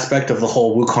one aspect of the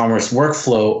whole WooCommerce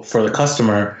workflow for the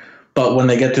customer. But when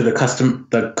they get to the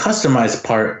customized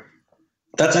part,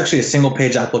 that's actually a single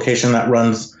page application that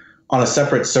runs on a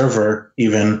separate server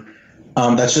even.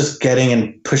 That's just getting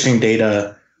and pushing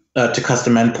data to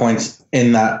custom endpoints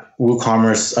in that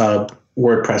WooCommerce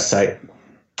WordPress site.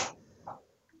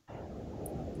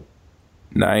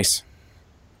 Nice.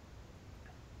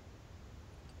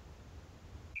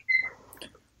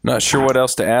 Not sure what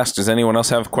else to ask. Does anyone else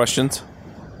have questions?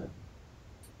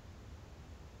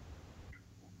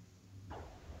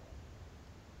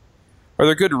 Are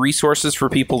there good resources for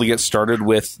people to get started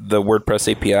with the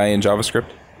WordPress API and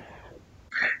JavaScript?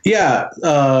 Yeah,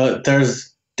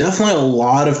 there's definitely a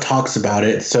lot of talks about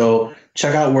it. So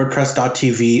check out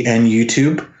WordPress.tv and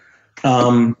YouTube.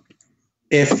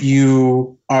 If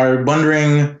you are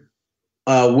wondering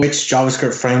which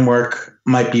JavaScript framework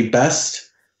might be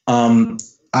best,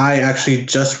 I actually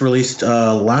just released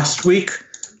last week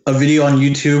a video on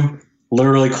YouTube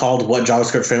literally called "What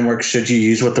JavaScript Framework Should You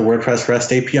Use with the WordPress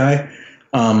REST API?"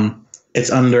 It's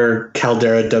under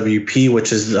Caldera WP,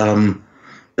 which is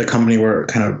the company we're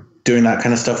kind of doing that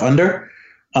kind of stuff under.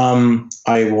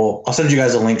 I'll send you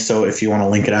guys a link, so if you want to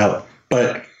link it out.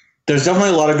 But there's definitely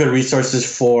a lot of good resources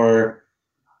for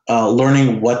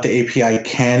learning what the API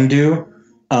can do.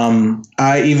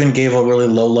 I even gave a really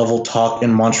low-level talk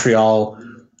in Montreal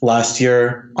last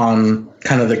year on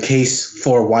kind of the case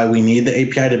for why we need the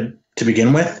API to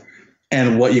begin with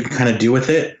and what you can kind of do with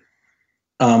it.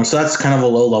 So that's kind of a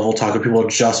low-level talk of people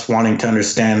just wanting to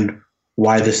understand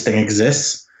why this thing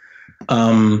exists.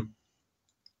 And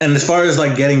as far as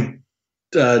like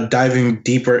diving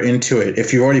deeper into it,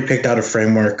 if you've already picked out a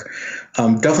framework,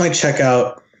 definitely check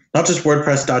out not just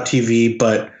WordPress.tv,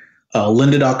 but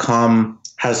lynda.com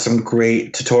has some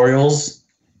great tutorials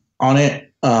on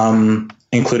it,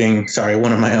 including,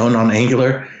 one of my own on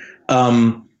Angular,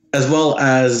 as well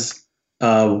as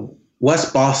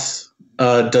Wes Boss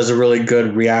does a really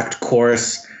good React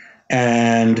course,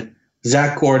 and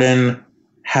Zach Gordon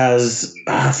has,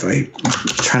 if I'm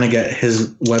trying to get his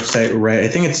website right, I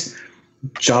think it's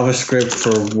JavaScript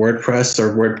for WordPress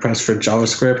or WordPress for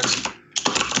JavaScript,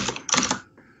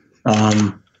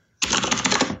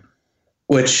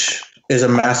 which is a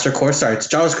master course. Sorry, it's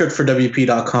JavaScript for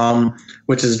WP.com,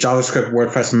 which is JavaScript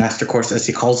WordPress master course, as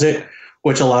he calls it,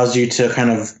 which allows you to kind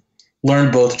of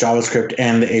learn both JavaScript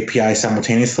and the API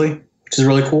simultaneously, which is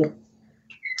really cool.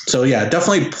 So yeah,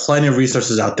 definitely plenty of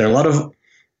resources out there. A lot of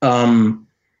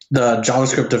the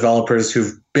JavaScript developers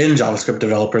who've been JavaScript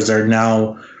developers are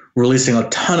now releasing a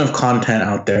ton of content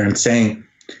out there and saying,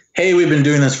 hey, we've been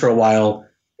doing this for a while,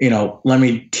 let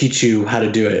me teach you how to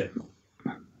do it.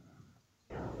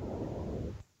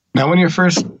 Now, when you're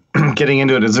first getting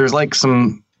into it, is there like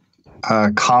some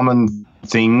common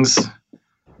things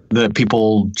that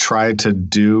people try to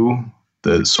do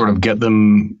that sort of get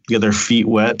their feet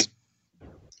wet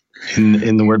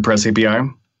in the WordPress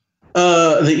API?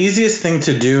 The easiest thing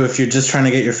to do if you're just trying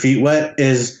to get your feet wet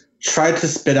is try to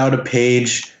spit out a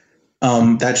page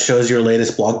that shows your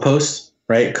latest blog post,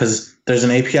 right? Because there's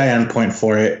an API endpoint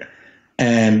for it,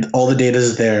 and all the data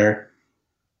is there.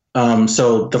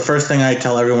 So the first thing I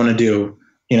tell everyone to do,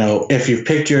 if you've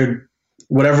picked your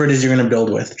whatever it is you're going to build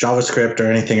with, JavaScript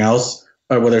or anything else,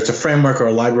 or whether it's a framework or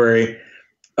a library,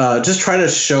 just try to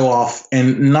show off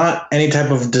in not any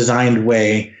type of designed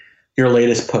way your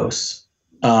latest posts.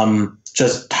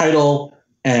 Just title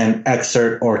and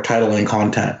excerpt or title and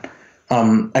content.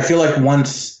 I feel like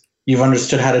once you've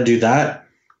understood how to do that,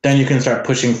 then you can start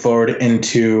pushing forward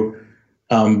into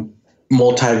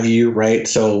multi-view, right?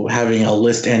 So having a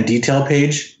list and detail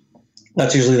page,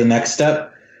 that's usually the next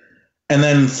step. And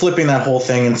then flipping that whole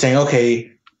thing and saying, okay,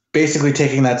 basically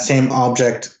taking that same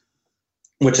object,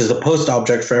 which is a post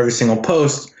object for every single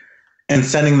post, and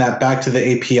sending that back to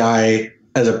the API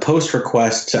as a post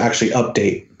request to actually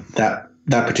update that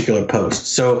particular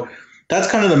post. So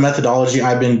that's kind of the methodology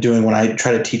I've been doing when I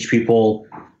try to teach people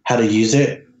how to use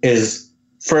it, is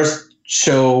first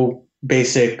show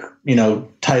basic,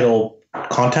 title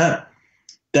content,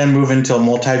 then move into a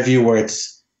multi-view where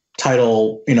it's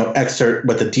title, excerpt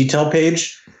with a detail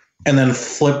page, and then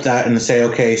flip that and say,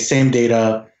 okay, same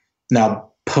data, now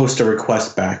post a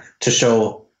request back to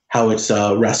show how it's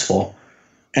RESTful,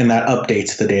 and that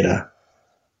updates the data.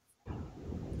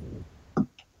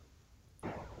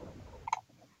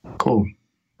 Cool.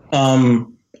 I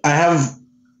have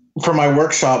for my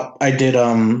workshop. I did.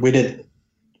 We did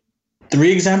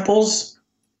 3 examples.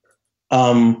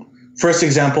 First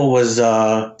example was it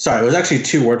was actually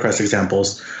 2 WordPress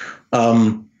examples.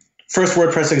 First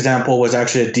WordPress example was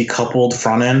actually a decoupled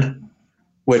front end,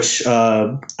 which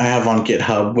I have on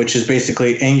GitHub, which is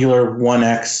basically Angular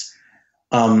 1x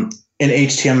in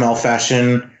HTML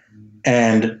fashion,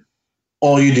 and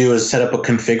all you do is set up a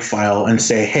config file and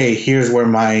say, hey, here's where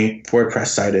my WordPress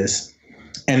site is.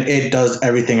 And it does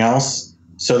everything else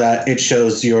so that it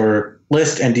shows your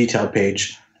list and detail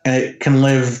page. And it can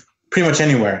live pretty much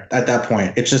anywhere at that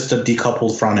point. It's just a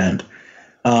decoupled front end.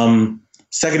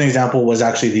 Second example was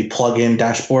actually the plugin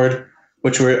dashboard,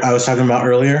 which I was talking about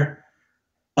earlier.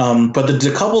 But the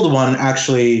decoupled one,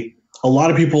 actually, a lot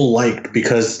of people liked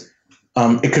because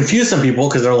it confused some people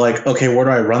because they're like, okay, where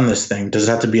do I run this thing? Does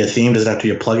it have to be a theme? Does it have to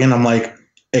be a plugin? I'm like,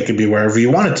 it could be wherever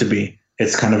you want it to be.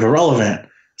 It's kind of irrelevant.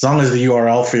 As long as the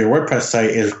URL for your WordPress site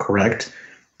is correct,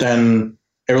 then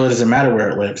it really doesn't matter where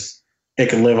it lives. It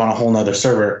could live on a whole nother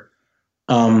server.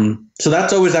 So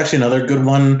that's always actually another good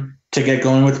one to get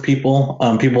going with people.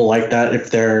 People like that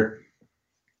if they're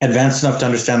advanced enough to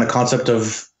understand the concept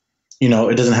of,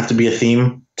 it doesn't have to be a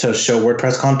theme to show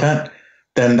WordPress content.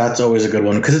 Then that's always a good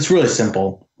one because it's really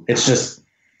simple. It's just,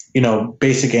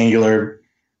 basic Angular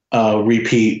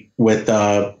repeat with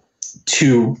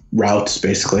 2 routes,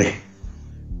 basically.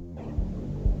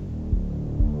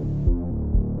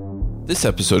 This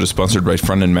episode is sponsored by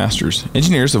Front-End Masters.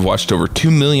 Engineers have watched over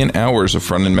 2 million hours of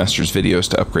Front-End Masters videos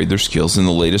to upgrade their skills in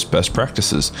the latest best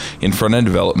practices in front-end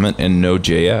development and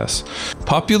Node.js.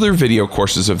 Popular video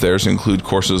courses of theirs include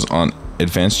courses on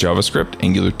Advanced JavaScript,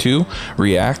 Angular 2,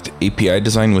 React, API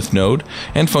design with Node,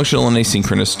 and functional and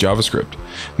asynchronous JavaScript.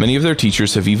 Many of their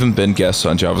teachers have even been guests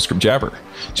on JavaScript Jabber.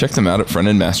 Check them out at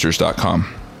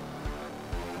frontendmasters.com.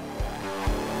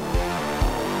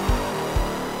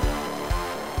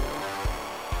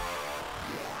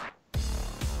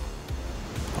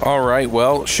 All right,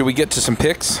 well, should we get to some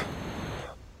picks?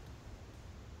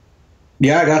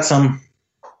 Yeah, I got some.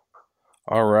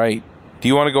 All right. Do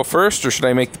you want to go first, or should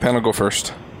I make the panel go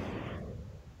first?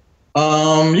 You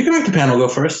can make the panel go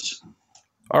first.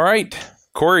 All right.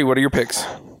 Corey, what are your picks?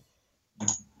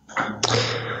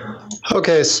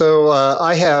 Okay, so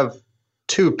I have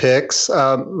 2 picks.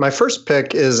 My first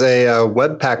pick is a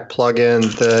Webpack plugin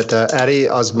that Adi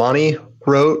Osmani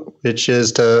wrote, which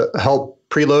is to help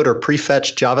preload or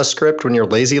prefetch JavaScript when you're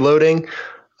lazy loading.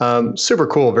 Super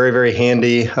cool, very, very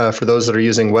handy for those that are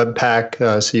using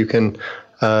Webpack. So you can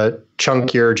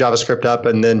chunk your JavaScript up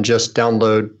and then just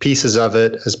download pieces of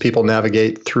it as people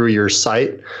navigate through your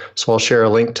site. So I'll share a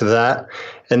link to that.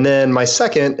 And then my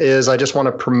second is I just want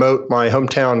to promote my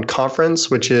hometown conference,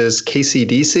 which is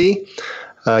KCDC,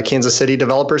 Kansas City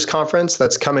Developers Conference.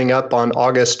 That's coming up on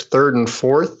August 3rd and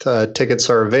 4th. Tickets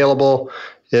are available.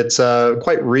 It's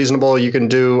quite reasonable. You can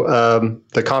do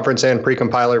the conference and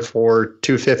precompiler for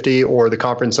 $250 or the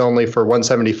conference only for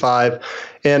 $175.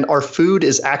 And our food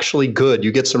is actually good.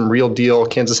 You get some real deal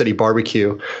Kansas City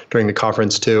barbecue during the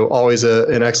conference too. Always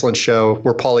an excellent show.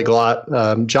 We're polyglot.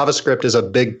 JavaScript is a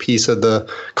big piece of the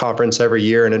conference every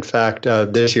year. And in fact,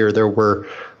 this year there were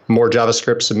more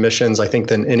JavaScript submissions, I think,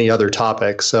 than any other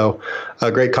topic. So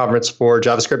a great conference for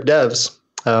JavaScript devs.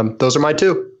 Those are my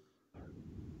 2.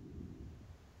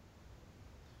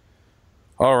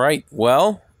 All right.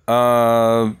 Well,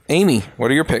 Amy, what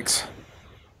are your picks?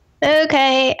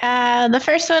 Okay. The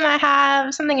first one I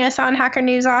have something I saw in Hacker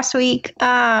News last week.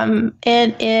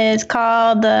 It is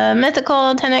called the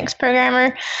Mythical 10x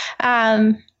Programmer.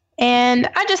 And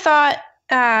I just thought,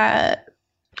 there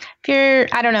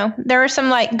were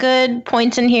some good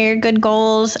points in here, good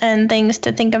goals and things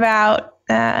to think about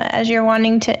as you're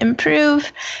wanting to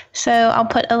improve. So I'll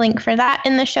put a link for that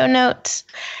in the show notes.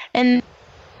 And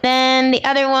then the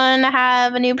other one, I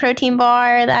have a new protein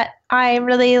bar that I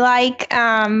really like.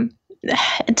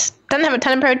 It doesn't have a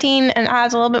ton of protein and it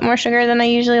has a little bit more sugar than I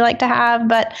usually like to have.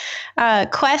 But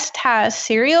Quest has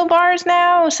cereal bars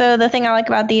now. So the thing I like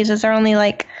about these is they're only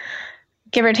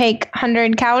give or take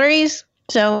 100 calories.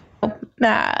 So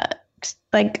the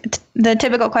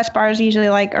typical Quest bar is usually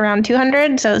around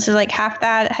 200. So this is half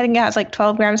that. I think it has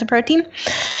 12 grams of protein.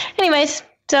 Anyways.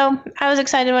 So I was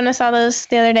excited when I saw those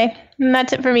the other day. And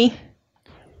that's it for me.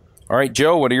 All right,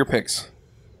 Joe, what are your picks?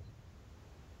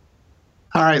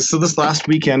 All right, so this last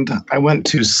weekend, I went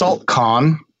to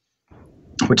SaltCon,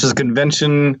 which is a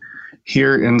convention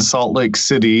here in Salt Lake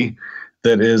City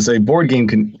that is a board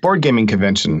gaming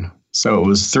convention. So it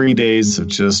was 3 days of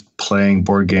just playing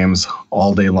board games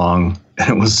all day long, and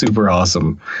it was super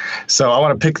awesome. So I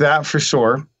want to pick that for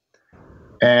sure.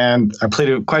 And I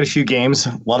played quite a few games,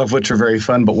 a lot of which are very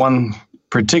fun, but one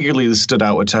particularly that stood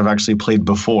out, which I've actually played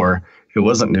before. It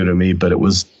wasn't new to me, but it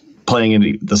was playing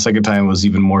it the second time was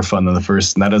even more fun than the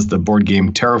first, and that is the board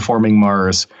game Terraforming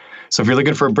Mars. So if you're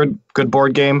looking for a good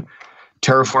board game,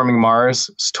 Terraforming Mars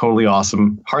is totally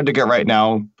awesome. Hard to get right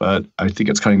now, but I think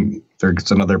it's coming.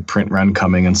 There's another print run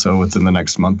coming, and so within the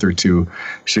next month or two,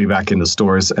 should be back into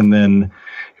stores. And then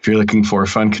if you're looking for a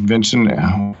fun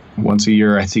convention, once a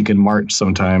year, I think in March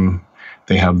sometime,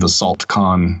 they have the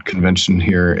SaltCon convention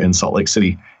here in Salt Lake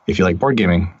City, if you like board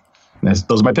gaming.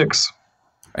 Those are my picks.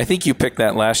 I think you picked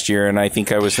that last year, and I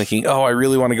think I was thinking, I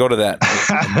really want to go to that.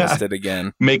 I missed it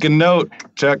again. Make a note,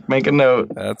 Chuck. Make a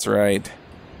note. That's right.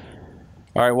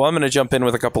 All right, well, I'm going to jump in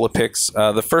with a couple of picks.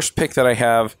 The first pick that I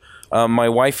have, my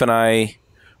wife and I,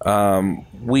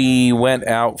 we went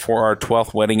out for our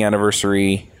 12th wedding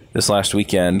anniversary this last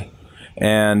weekend,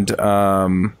 and it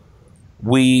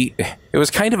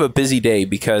was kind of a busy day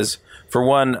because, for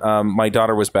one, my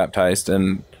daughter was baptized,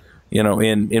 and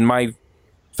in my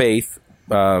faith,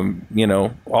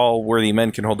 all worthy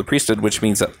men can hold the priesthood, which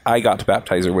means that I got to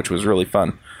baptize her, which was really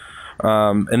fun.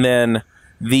 And then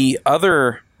the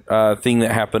other thing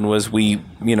that happened was we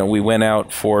went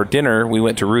out for dinner. We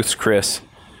went to Ruth's Chris.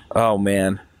 Oh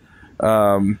man,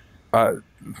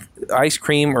 ice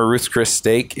cream or Ruth's Chris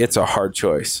steak. It's a hard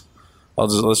choice.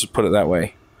 Let's just put it that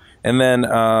way. And then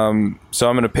so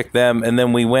I'm going to pick them. And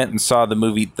then we went and saw the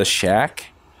movie The Shack,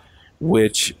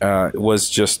 which was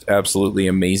just absolutely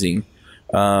amazing.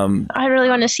 I really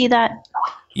want to see that.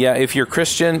 Yeah, if you're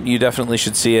Christian, you definitely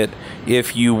should see it.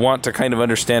 If you want to kind of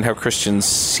understand how Christians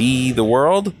see the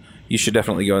world, you should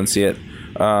definitely go and see it.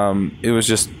 It was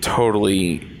just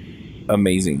totally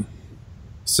amazing.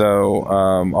 So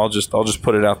I'll just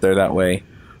put it out there that way.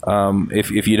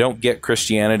 If you don't get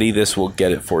Christianity, this will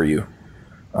get it for you.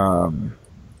 And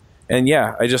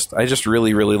yeah, I just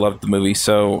really, really loved the movie.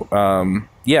 So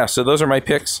so those are my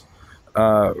picks.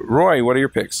 Roy, what are your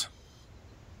picks?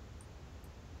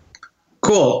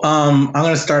 Cool. I'm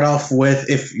going to start off with,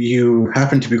 if you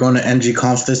happen to be going to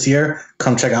NGConf this year,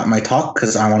 come check out my talk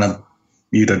because I want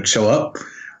you to show up.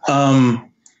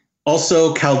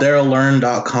 Also,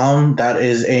 calderalearn.com. That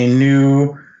is a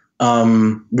new,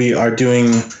 we are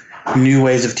doing new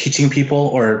ways of teaching people,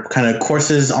 or kind of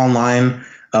courses online.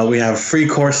 We have free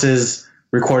courses,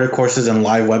 recorded courses, and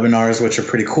live webinars, which are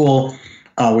pretty cool.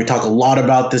 We talk a lot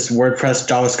about this WordPress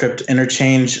JavaScript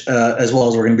interchange, as well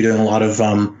as we're going to be doing a lot of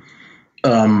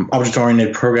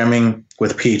object-oriented programming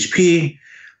with PHP.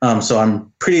 So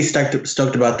I'm pretty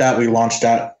stoked about that. We launched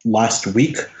that last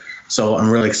week. So I'm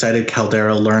really excited,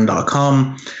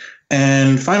 calderalearn.com.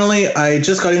 And finally, I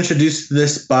just got introduced to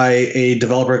this by a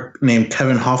developer named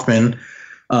Kevin Hoffman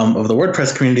of the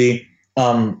WordPress community.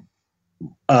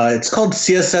 It's called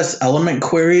CSS element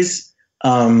queries.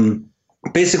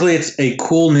 Basically, it's a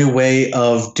cool new way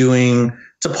of doing,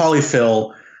 it's a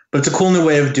polyfill, but it's a cool new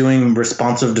way of doing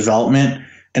responsive development.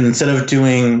 And instead of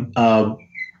doing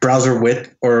browser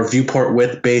width or viewport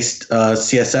width based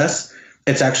CSS,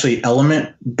 it's actually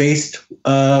element based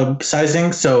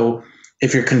sizing. So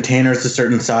if your container is a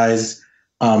certain size,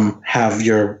 have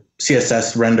your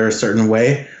CSS render a certain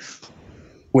way,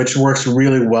 which works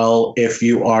really well if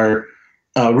you are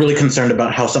really concerned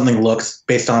about how something looks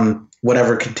based on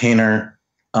whatever container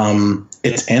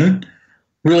it's in.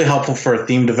 Really helpful for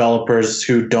theme developers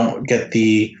who don't get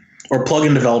or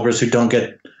plugin developers who don't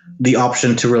get the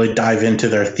option to really dive into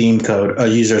their theme code, a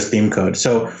user's theme code.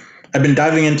 So I've been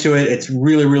diving into it. It's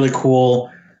really, really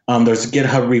cool. There's a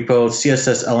GitHub repo,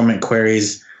 CSS element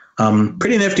queries,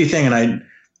 pretty nifty thing. And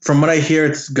from what I hear,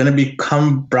 it's going to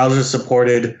become browser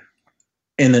supported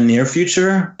in the near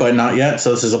future, but not yet.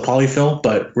 So this is a polyfill,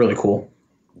 but really cool.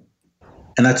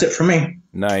 And that's it for me.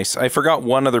 Nice. I forgot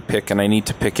one other pick, and I need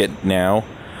to pick it now.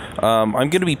 I'm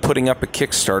going to be putting up a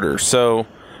Kickstarter. So,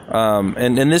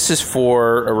 and this is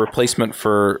for a replacement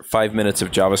for 5 minutes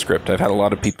of JavaScript. I've had a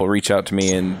lot of people reach out to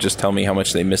me and just tell me how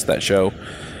much they missed that show.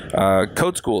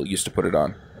 Code School used to put it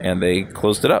on, and they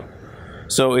closed it up.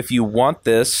 So if you want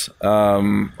this,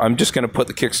 I'm just going to put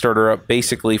the Kickstarter up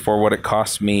basically for what it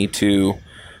costs me to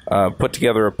put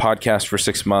together a podcast for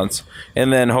 6 months.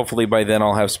 And then hopefully by then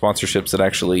I'll have sponsorships that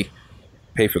actually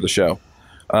pay for the show.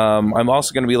 I'm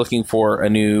also going to be looking for a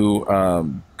new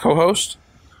co-host.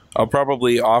 I'll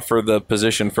probably offer the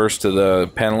position first to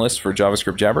the panelists for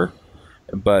JavaScript Jabber.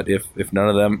 But if none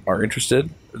of them are interested,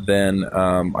 then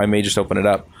I may just open it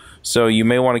up. So you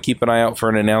may want to keep an eye out for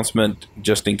an announcement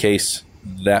just in case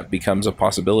that becomes a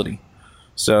possibility.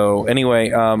 So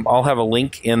anyway, I'll have a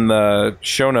link in the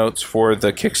show notes for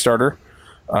the Kickstarter.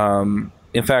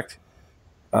 In fact,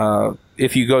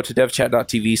 if you go to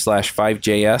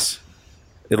devchat.tv/5JS,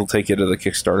 it'll take you to the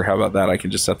Kickstarter. How about that? I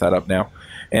can just set that up now.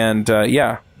 And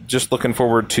just looking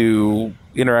forward to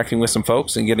interacting with some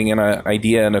folks and getting an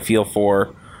idea and a feel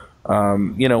for,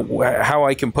 how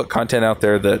I can put content out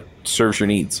there that serves your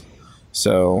needs.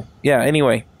 So,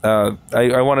 anyway,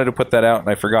 I wanted to put that out, and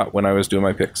I forgot when I was doing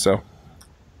my picks. So,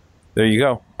 there you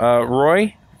go.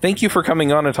 Roy, thank you for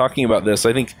coming on and talking about this.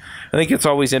 I think it's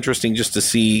always interesting just to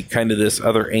see kind of this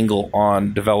other angle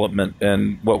on development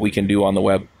and what we can do on the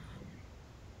web.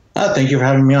 Thank you for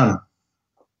having me on.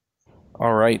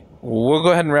 All right. We'll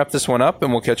go ahead and wrap this one up,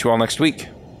 and we'll catch you all next week.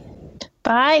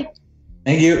 Bye.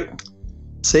 Thank you.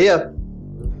 See ya.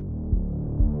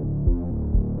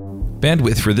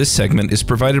 Bandwidth for this segment is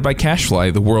provided by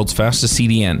CacheFly, the world's fastest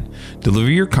CDN.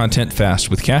 Deliver your content fast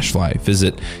with CacheFly.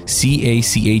 Visit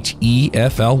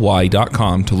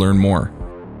CACHEFLY.com to learn more.